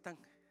manifiestan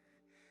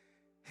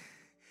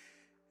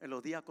en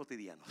los días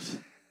cotidianos.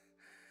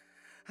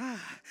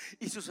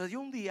 Y sucedió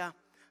un día,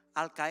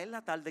 al caer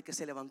la tarde, que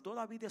se levantó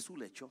David de su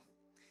lecho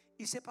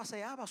y se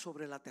paseaba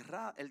sobre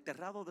el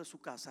terrado de su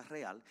casa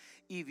real,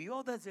 y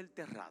vio desde el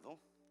terrado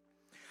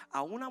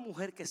a una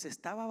mujer que se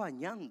estaba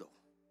bañando,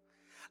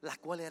 la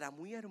cual era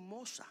muy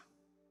hermosa.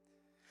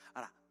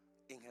 Ahora,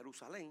 en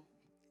Jerusalén,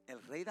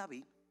 el rey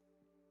David,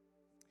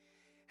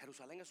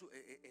 Jerusalén es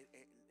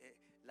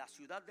la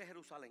ciudad de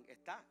Jerusalén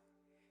está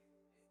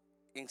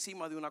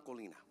encima de una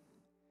colina,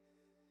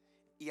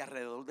 y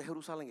alrededor de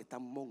Jerusalén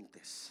están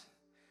montes.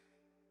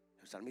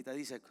 El salmista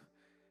dice,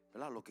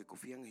 ¿verdad?, los que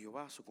confían en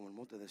Jehová son como el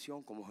monte de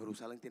Sión, como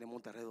Jerusalén tiene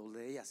monte alrededor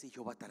de ella, así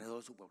Jehová está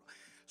alrededor de su pueblo.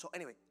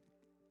 Anyway,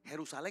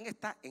 Jerusalén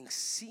está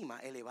encima,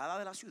 elevada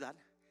de la ciudad,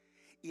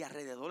 y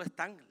alrededor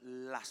están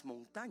las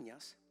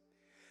montañas.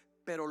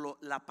 Pero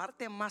la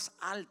parte más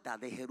alta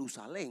de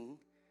Jerusalén,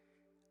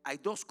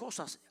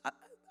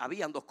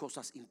 habían dos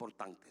cosas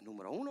importantes.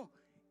 Número uno,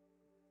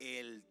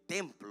 el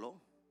templo,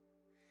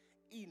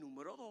 y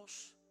número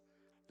dos,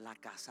 la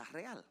casa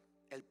real,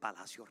 el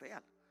palacio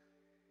real.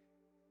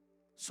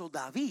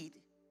 David,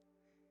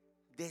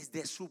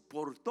 desde su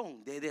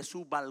portón, desde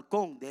su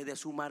balcón, desde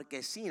su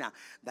marquesina,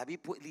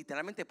 David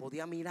literalmente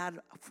podía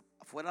mirar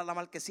afuera de la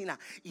marquesina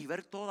y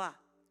ver toda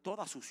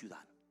su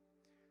ciudad.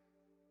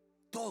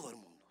 Todo el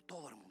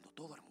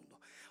mundo.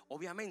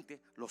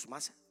 Obviamente los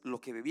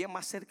que vivían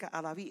más cerca a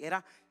David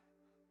eran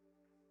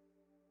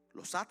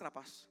los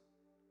sátrapas,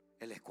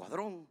 el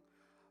escuadrón,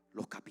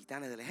 los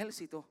capitanes del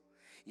ejército,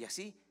 y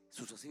así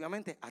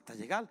sucesivamente hasta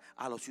llegar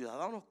a los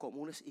ciudadanos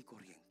comunes y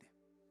corrientes.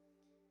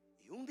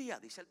 Y un día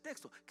dice el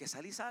texto que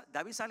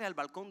David sale al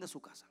balcón de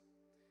su casa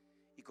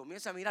y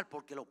comienza a mirar,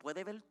 porque lo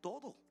puede ver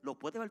todo.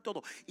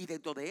 Y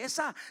dentro de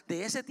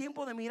ese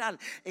tiempo de mirar,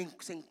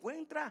 se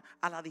encuentra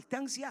a la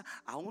distancia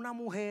a una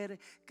mujer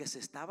que se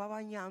estaba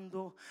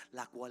bañando,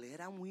 la cual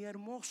era muy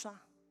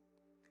hermosa.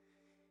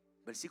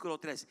 Versículo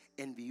 3: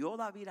 envió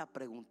David a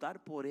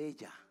preguntar por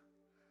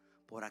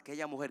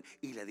aquella mujer,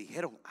 y le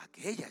dijeron: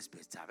 aquella es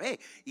Betsabé,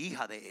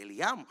 hija de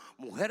Eliam,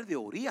 mujer de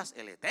Urías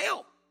el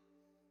Eteo.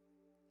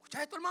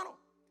 ¿Escucha esto, hermano?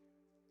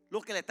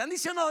 Lo que le están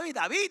diciendo a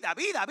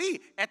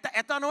David,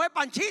 esta no es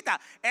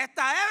Panchita,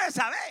 esta es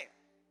Betsabé.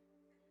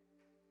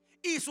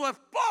 Y su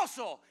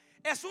esposo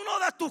es uno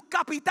de tus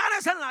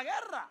capitanes en la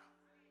guerra.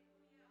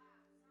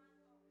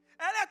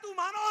 Él es tu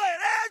mano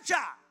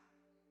derecha.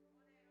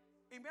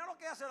 Y mira lo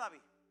que hace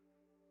David.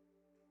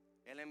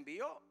 Él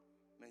envió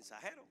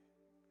mensajero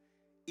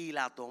y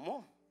la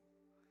tomó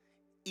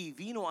y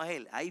vino a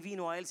él. Ahí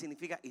vino a él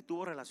significa y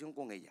tuvo relación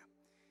con ella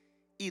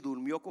y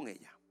durmió con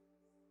ella.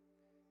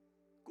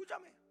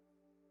 Escúchame,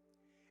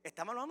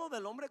 estamos hablando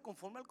del hombre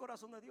conforme al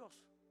corazón de Dios.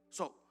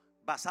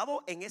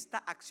 Basado en esta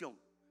acción,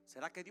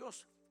 ¿será que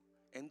Dios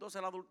endosa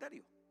el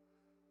adulterio?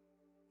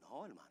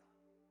 No, hermano.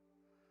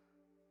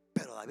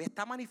 Pero Pero David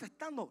está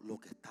manifestando lo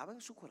que estaba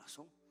en su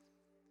corazón.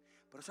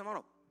 Por eso,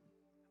 hermano,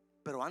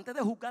 pero antes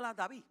de juzgar a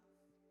David,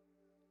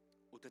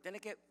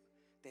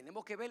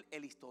 tenemos que ver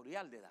el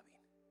historial de David.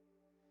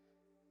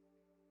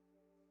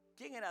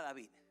 ¿Quién era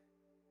David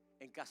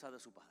en casa de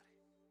su padre?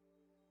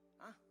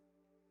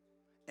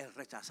 El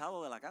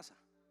rechazado de la casa.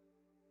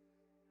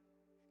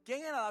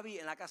 ¿Quién era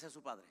David en la casa de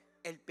su padre?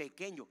 El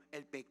pequeño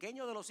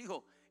de los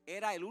hijos.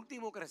 Era el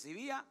último que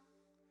recibía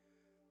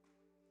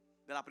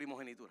de la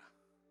primogenitura.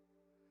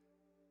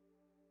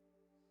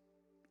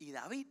 Y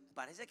David,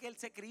 parece que él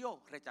se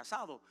crió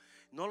rechazado,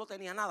 no lo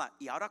tenía nada.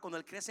 Y ahora cuando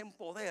él crece en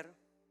poder,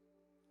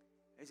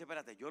 él dice,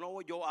 espérate,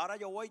 ahora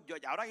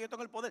yo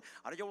tengo el poder,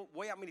 ahora yo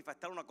voy a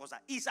manifestar una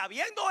cosa. Y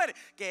sabiendo él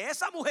que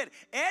esa mujer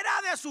era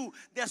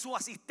de su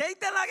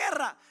asistente en la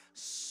guerra,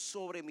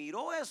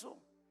 sobremiró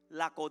eso,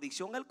 la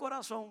codició en el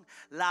corazón,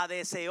 la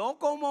deseó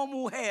como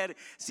mujer,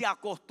 se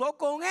acostó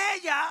con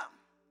ella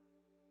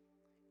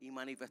y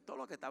manifestó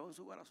lo que estaba en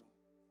su corazón.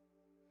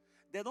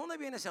 ¿De dónde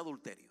viene ese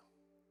adulterio?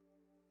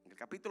 En el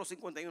capítulo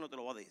 51 te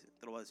lo voy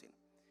a decir.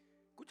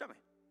 Escúchame.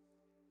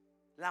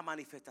 La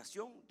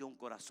manifestación de un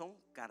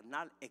corazón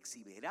carnal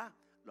exhibirá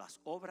las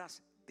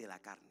obras de la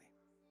carne.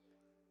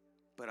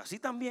 Pero así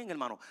también,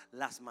 hermano,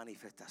 las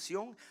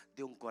manifestaciones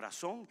de un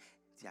corazón,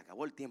 se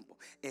acabó el tiempo,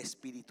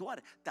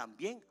 espiritual,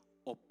 también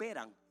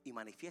operan y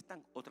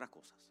manifiestan otras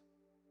cosas.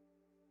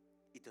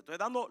 Y te estoy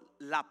dando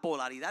la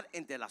polaridad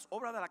entre las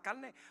obras de la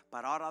carne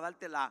para ahora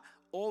darte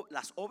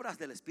las obras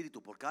del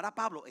Espíritu. Porque ahora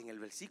Pablo en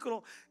el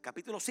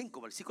capítulo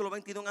 5, versículo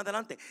 22 en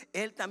adelante,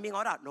 él también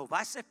ahora nos va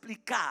a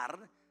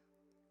explicar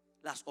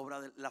las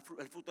obras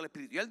del fruto del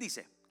Espíritu. Y él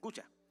dice,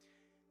 escucha,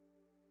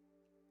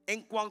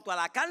 en cuanto a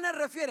la carne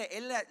refiere,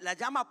 él la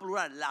llama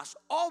plural, las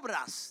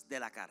obras de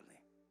la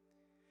carne.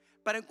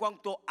 Pero en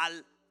cuanto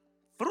al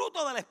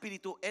fruto del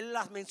Espíritu, él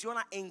las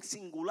menciona en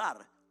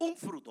singular, un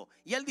fruto.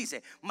 Y él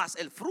dice, mas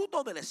el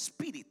fruto del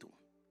Espíritu,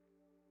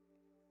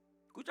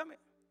 escúchame,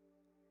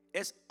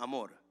 es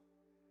amor,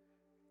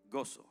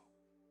 gozo,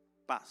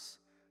 paz,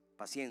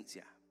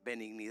 paciencia,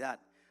 benignidad,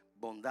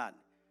 bondad,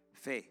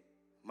 fe,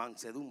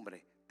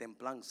 mansedumbre,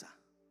 templanza.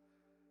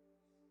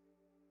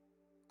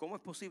 ¿Cómo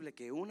es posible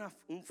que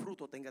un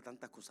fruto tenga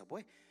tantas cosas?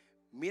 Pues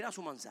mira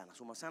su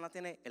manzana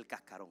tiene el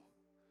cascarón,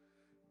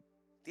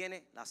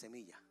 tiene la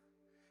semilla,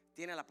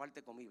 tiene la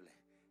parte comible,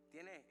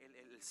 tiene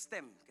el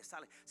stem que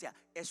sale. O sea,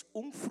 es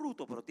un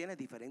fruto, pero tiene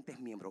diferentes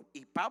miembros.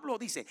 Y Pablo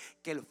dice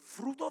que el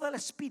fruto del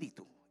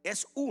Espíritu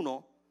es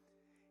uno,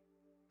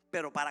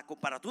 pero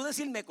para tú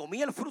decir me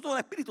comí el fruto del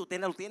Espíritu,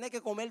 lo tiene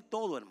que comer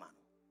todo, hermano.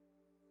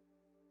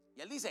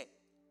 Y él dice,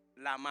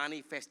 la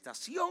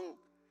manifestación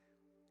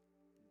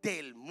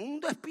del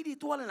mundo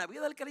espiritual en la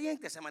vida del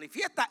creyente se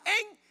manifiesta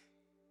en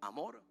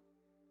amor,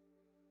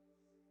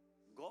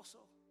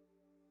 gozo,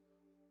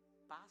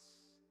 paz,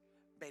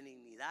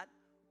 benignidad,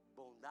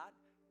 bondad,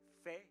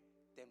 fe,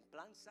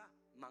 templanza,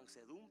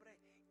 mansedumbre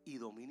y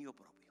dominio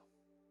propio.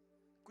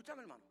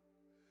 Escúchame, hermano.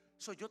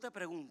 Yo te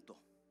pregunto,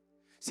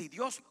 si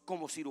Dios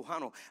como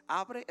cirujano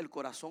abre el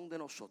corazón de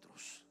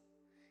nosotros,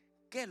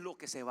 ¿qué es lo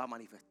que se va a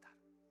manifestar?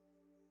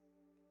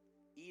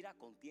 Ira,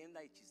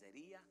 contienda,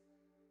 hechicería,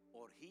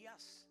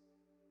 orgías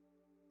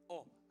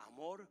o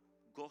amor,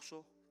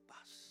 gozo,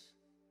 paz.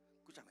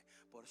 Escúchame,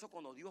 por eso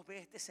cuando Dios ve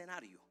este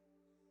escenario,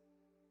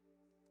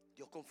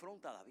 Dios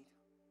confronta a David.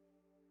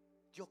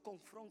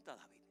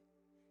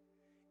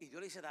 Y Dios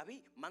le dice,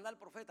 David, manda al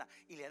profeta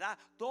y le da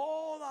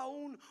toda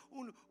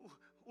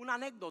una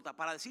anécdota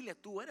para decirle,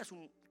 tú eres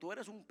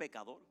un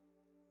pecador.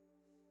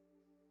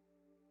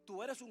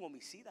 Tú eres un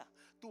homicida,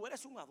 tú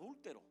eres un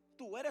adúltero,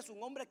 tú eres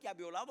un hombre que ha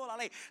violado la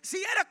ley. Si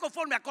eres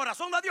conforme al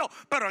corazón de Dios,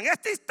 pero en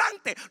este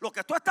instante lo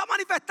que tú estás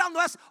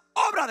manifestando es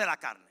obra de la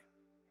carne.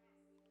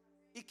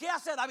 ¿Y qué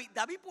hace David?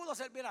 David pudo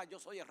hacer, mira, yo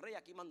soy el rey,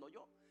 aquí mando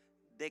yo.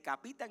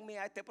 Decapítenme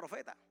a este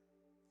profeta.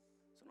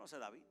 Eso no hace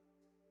David.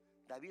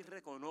 David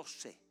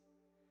reconoce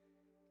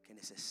que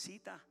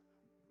necesita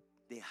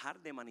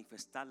dejar de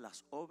manifestar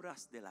las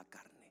obras de la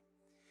carne.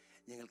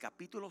 Y en el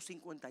capítulo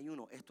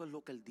 51, esto es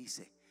lo que él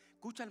dice.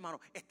 Escucha, hermano,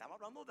 estaba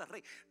hablando de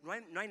rey. No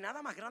hay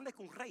nada más grande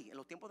que un rey en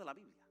los tiempos de la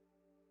Biblia.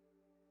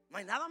 No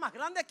hay nada más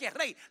grande que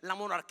rey. La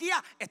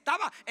monarquía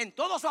estaba en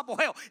todo su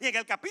apogeo. Y en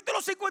el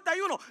capítulo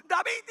 51,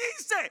 David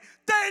dice,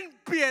 ten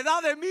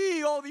piedad de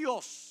mí, oh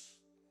Dios.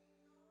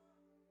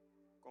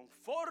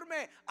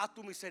 Conforme a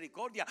tu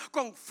misericordia,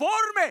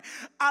 conforme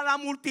a la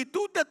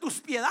multitud de tus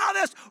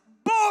piedades,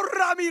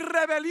 borra mis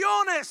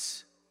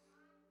rebeliones.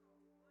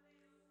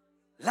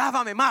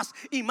 Lávame más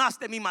y más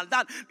de mi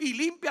maldad y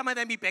límpiame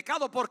de mi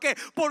pecado. ¿Por qué?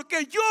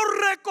 Porque yo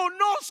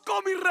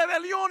reconozco mis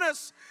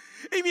rebeliones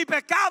y mi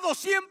pecado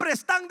siempre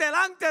están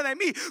delante de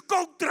mí.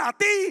 Contra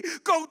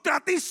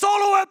ti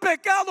solo he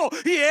pecado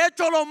y he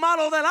hecho lo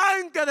malo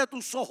delante de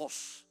tus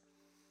ojos.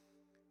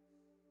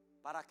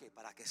 ¿Para qué?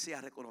 Para que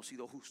sea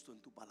reconocido justo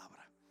en tu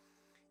palabra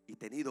y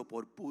tenido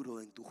por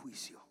puro en tu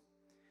juicio.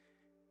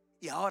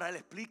 Y ahora él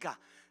explica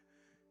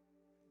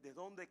de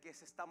dónde que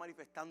se está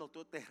manifestando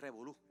todo este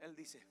revolú. Él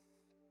dice,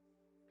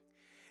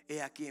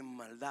 he aquí en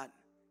maldad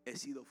he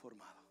sido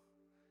formado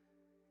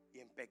y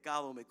en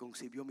pecado me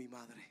concibió mi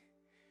madre.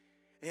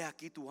 He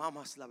aquí tú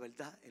amas la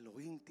verdad en lo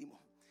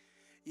íntimo,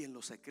 y en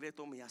lo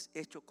secreto me has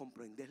hecho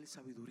comprender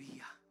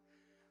sabiduría.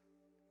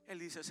 Él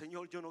dice: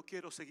 Señor, yo no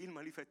quiero seguir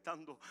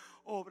manifestando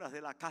obras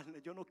de la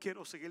carne. Yo no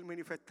quiero seguir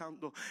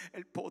manifestando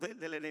el poder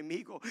del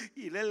enemigo.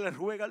 Y él le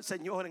ruega al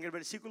Señor en el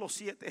versículo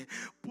 7: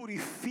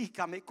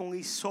 purifícame con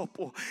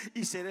hisopo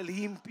y seré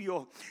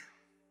limpio.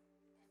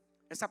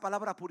 Esa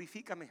palabra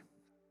purifícame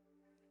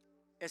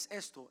es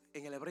esto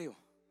en el hebreo: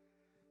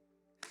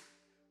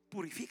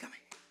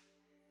 purifícame.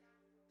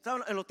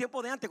 ¿Saben? En los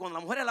tiempos de antes, cuando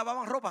las mujeres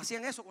lavaban ropa,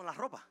 hacían eso con la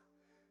ropa.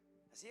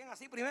 Hacían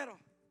así primero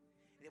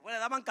y después le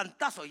daban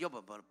cantazos. Y yo,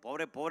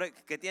 pobre,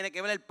 ¿qué tiene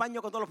que ver el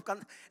paño con todos los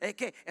cantazos? Es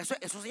que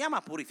eso se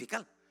llama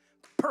purificar.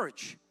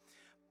 Purge.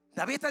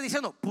 David está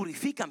diciendo: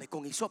 purifícame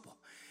con hisopo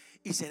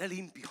y seré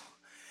limpio.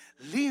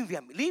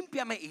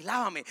 Límpiame y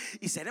lávame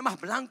y seré más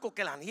blanco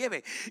que la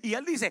nieve. Y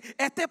él dice: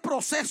 este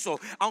proceso,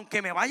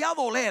 aunque me vaya a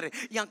doler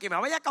y aunque me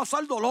vaya a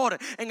causar dolor,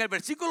 en el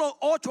versículo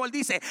 8 él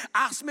dice: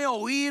 hazme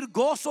oír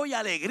gozo y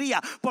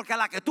alegría, porque a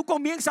la que tú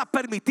comienzas a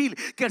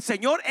permitir que el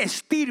Señor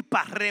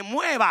estirpa,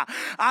 remueva,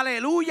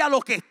 aleluya,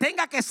 lo que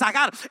tenga que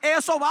sacar,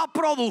 eso va a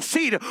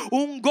producir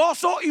un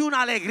gozo y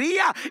una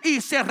alegría,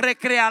 y se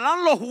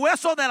recrearán los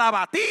huesos del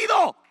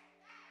abatido.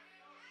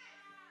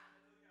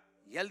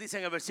 Y él dice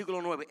en el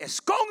versículo 9: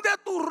 esconde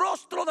tu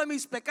rostro de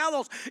mis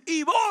pecados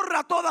y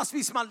borra todas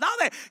mis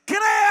maldades.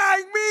 Crea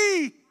en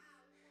mí,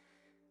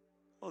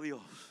 oh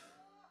Dios.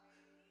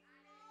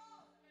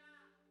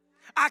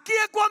 Aquí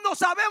es cuando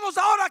sabemos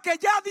ahora que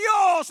ya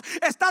Dios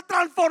está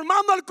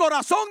transformando el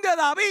corazón de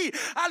David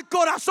al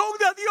corazón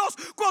de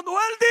Dios, cuando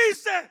él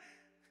dice: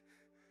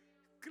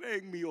 crea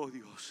en mí, oh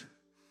Dios,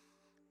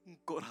 un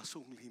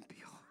corazón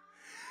limpio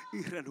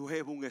y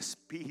renueva un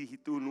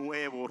espíritu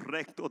nuevo,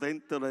 recto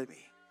dentro de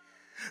mí.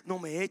 No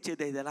me eches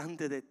de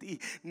delante de ti,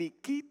 ni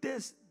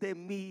quites de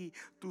mí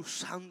tu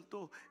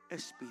Santo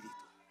Espíritu.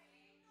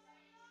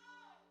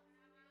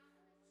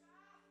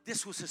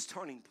 This was his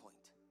turning point.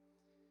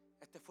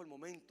 Este fue el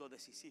momento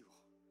decisivo.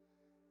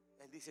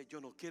 Él dice: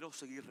 yo no quiero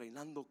seguir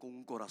reinando con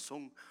un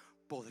corazón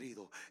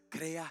podrido.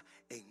 Crea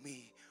en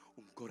mí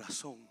un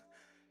corazón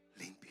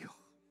limpio.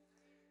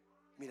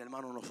 Mira,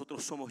 hermano,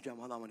 nosotros somos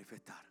llamados a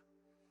manifestar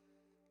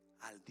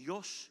al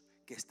Dios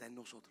que está en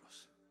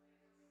nosotros.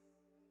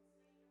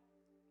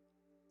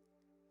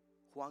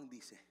 Juan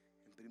dice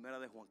en primera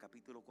de Juan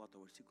capítulo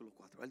 4 versículo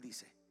 4, él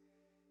dice: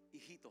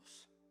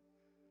 hijitos,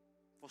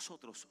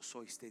 vosotros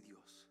sois de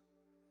Dios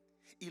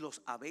y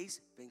los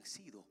habéis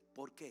vencido.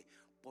 ¿Por qué?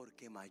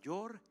 Porque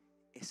mayor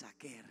es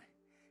aquel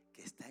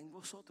que está en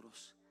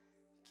vosotros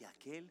que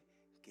aquel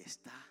que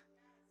está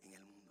en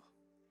el mundo.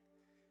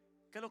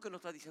 ¿Qué es lo que nos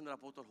está diciendo el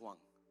apóstol Juan?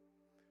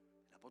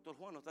 El apóstol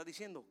Juan nos está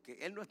diciendo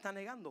que él no está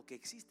negando que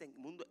existe en el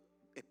mundo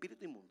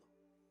espíritu inmundo.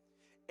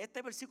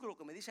 Este versículo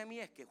que me dice a mí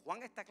es que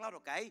Juan está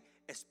claro que hay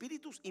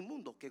espíritus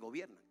inmundos que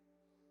gobiernan.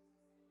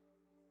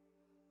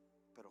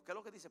 Pero ¿qué es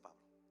lo que dice Pablo?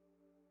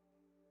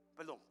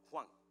 Perdón,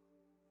 Juan: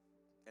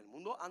 el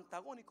mundo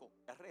antagónico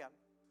es real.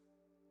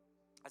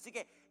 Así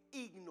que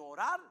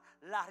ignorar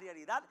la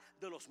realidad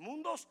de los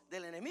mundos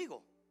del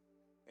enemigo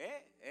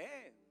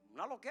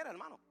una loquera,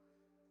 hermano.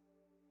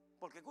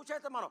 Porque escucha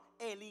esto, hermano: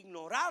 el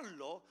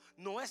ignorarlo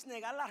no es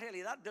negar la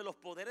realidad de los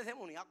poderes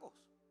demoníacos.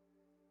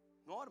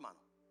 No,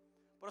 hermano.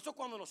 Por eso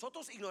cuando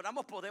nosotros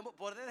ignoramos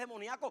poderes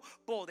demoníacos,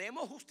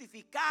 podemos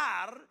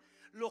justificar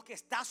lo que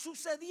está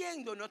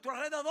sucediendo en nuestro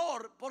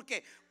alrededor. ¿Por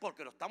qué?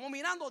 Porque lo estamos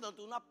mirando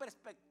desde una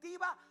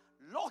perspectiva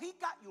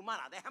lógica y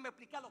humana. Déjame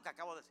explicar lo que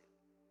acabo de decir.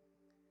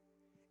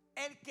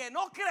 El que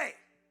no cree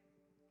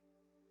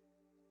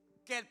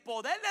que el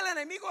poder del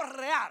enemigo es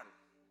real,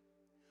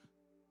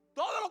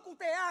 todo lo que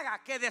usted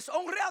haga que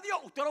deshonre a Dios,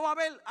 usted lo va a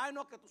ver: ay,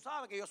 no, que tú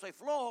sabes que yo soy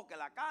flojo, que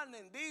la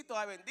carne, bendito,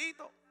 ay,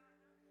 bendito.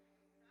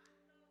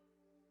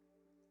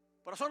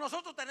 Por eso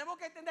nosotros tenemos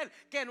que entender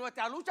que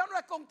nuestra lucha no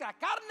es contra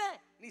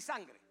carne ni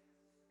sangre.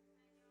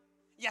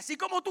 Y así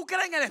como tú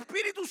crees en el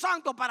Espíritu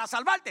Santo para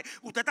salvarte,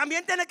 usted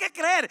también tiene que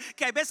creer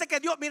que hay veces que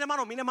Dios, mire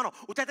hermano,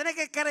 usted tiene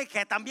que creer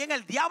que también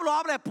el diablo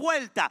abre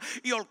puertas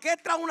y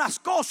orquesta unas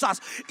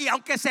cosas. Y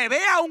aunque se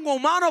vea un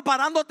humano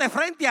parándote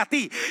frente a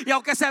ti, y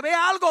aunque se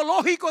vea algo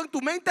lógico en tu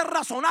mente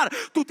razonar,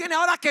 tú tienes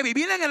ahora que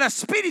vivir en el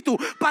Espíritu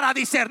para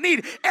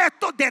discernir: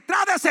 esto,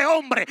 detrás de ese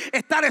hombre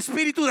está el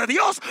Espíritu de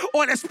Dios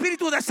o el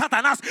Espíritu de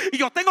Satanás. Y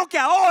yo tengo que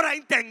ahora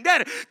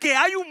entender que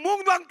hay un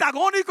mundo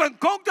antagónico en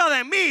contra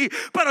de mí,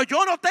 pero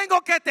yo no tengo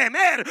que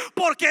temer,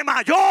 porque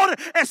mayor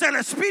es el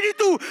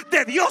Espíritu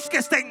de Dios que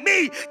está en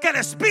mí que el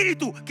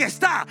espíritu que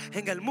está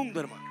en el mundo,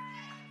 hermano.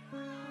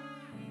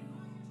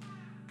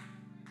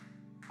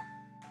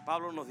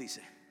 Pablo nos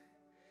dice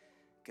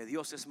que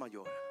Dios es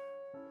mayor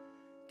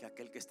que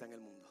aquel que está en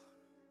el mundo.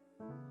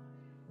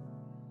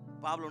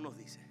 Pablo nos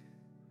dice: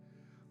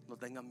 no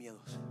tengan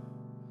miedos,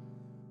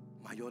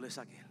 mayor es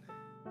aquel.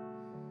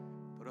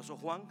 Por eso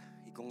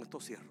Juan, y con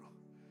esto cierro,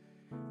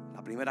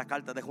 la primera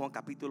carta de Juan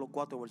capítulo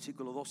 4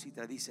 versículo 2 y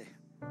 3 dice: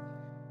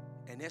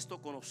 en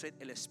esto conoced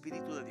el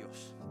Espíritu de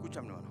Dios.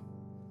 Escúchame, hermano: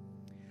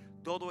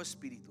 todo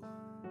espíritu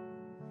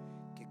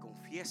que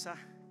confiesa confiesa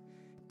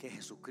que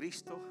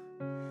Jesucristo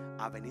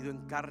ha venido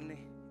en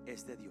carne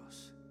es de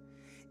Dios.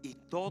 Y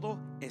todo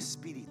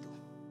espíritu,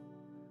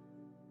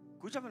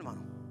 escúchame,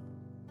 hermano,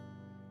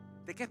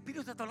 ¿de qué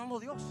espíritu está hablando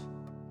Dios?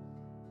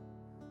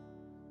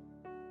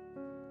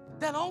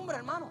 Del hombre,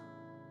 hermano.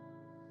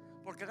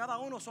 Porque cada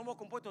uno somos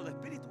compuestos de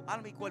espíritu,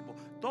 alma y cuerpo.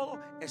 Todo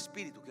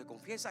espíritu que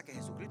confiesa que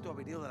Jesucristo ha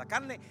venido de la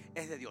carne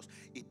es de Dios.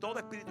 Y todo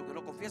espíritu que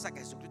no confiesa que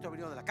Jesucristo ha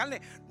venido de la carne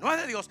no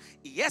es de Dios.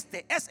 Y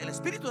este es el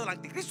espíritu del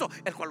anticristo,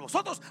 el cual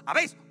vosotros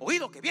habéis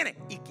oído que viene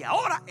y que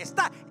ahora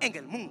está en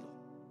el mundo.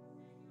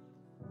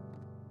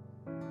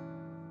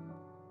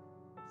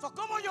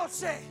 ¿Cómo yo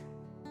sé?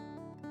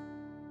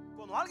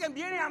 Cuando alguien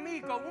viene a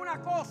mí con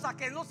una cosa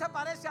que no se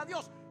parece a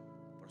Dios.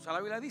 Por eso la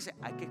Biblia dice,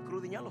 hay que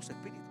escudriñar los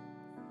espíritus.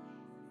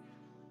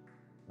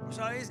 Por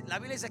eso la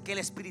Biblia dice que el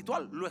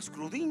espiritual lo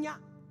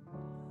escudriña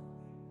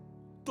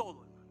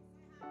todo, hermano.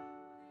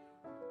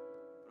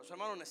 Pero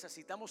hermanos,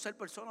 necesitamos ser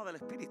personas del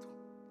espíritu,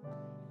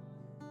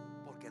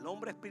 porque el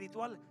hombre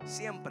espiritual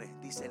siempre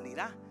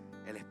discernirá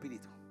el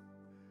espíritu.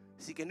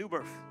 Así que New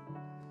Birth,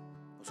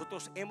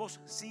 nosotros hemos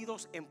sido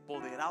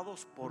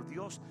empoderados por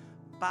Dios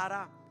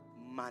para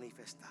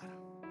manifestar.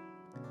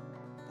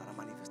 Para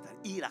manifestar.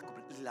 Y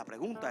la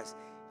pregunta es,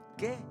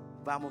 ¿qué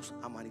vamos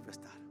a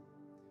manifestar?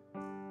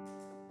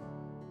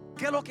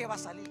 ¿Qué es lo que va a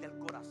salir del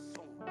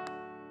corazón?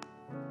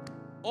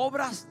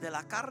 ¿Obras de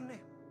la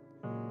carne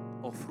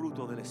o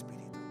fruto del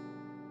espíritu?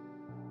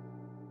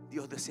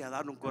 Dios desea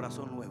dar un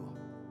corazón nuevo.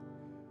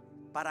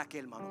 ¿Para qué,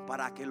 hermano?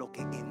 Para que lo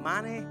que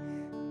emane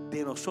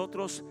de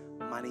nosotros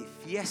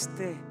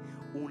manifieste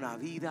una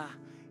vida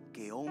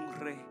que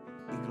honre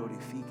y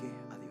glorifique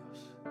a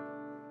Dios.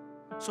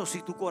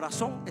 Si tu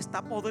corazón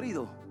está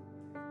podrido,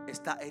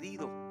 está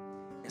herido,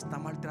 está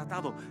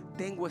maltratado,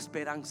 tengo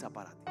esperanza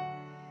para ti.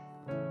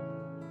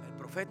 El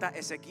profeta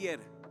Ezequiel,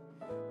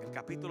 el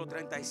capítulo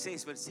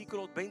 36,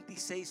 versículo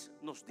 26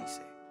 nos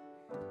dice: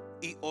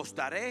 y os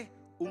daré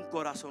un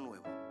corazón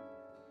nuevo,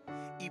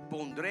 y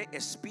pondré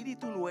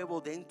espíritu nuevo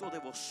dentro de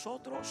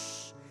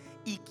vosotros,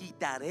 y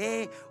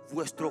quitaré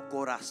vuestro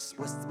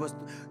corazón,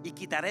 y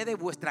quitaré de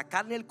vuestra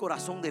carne el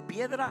corazón de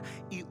piedra,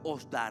 y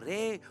os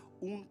daré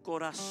un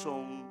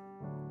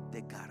corazón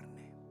de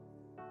carne.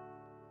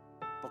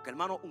 Porque,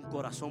 hermano, un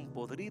corazón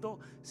podrido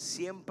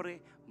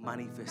siempre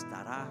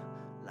manifestará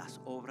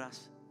las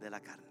obras de la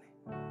carne,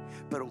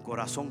 pero un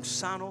corazón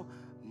sano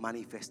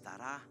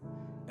manifestará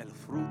el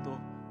fruto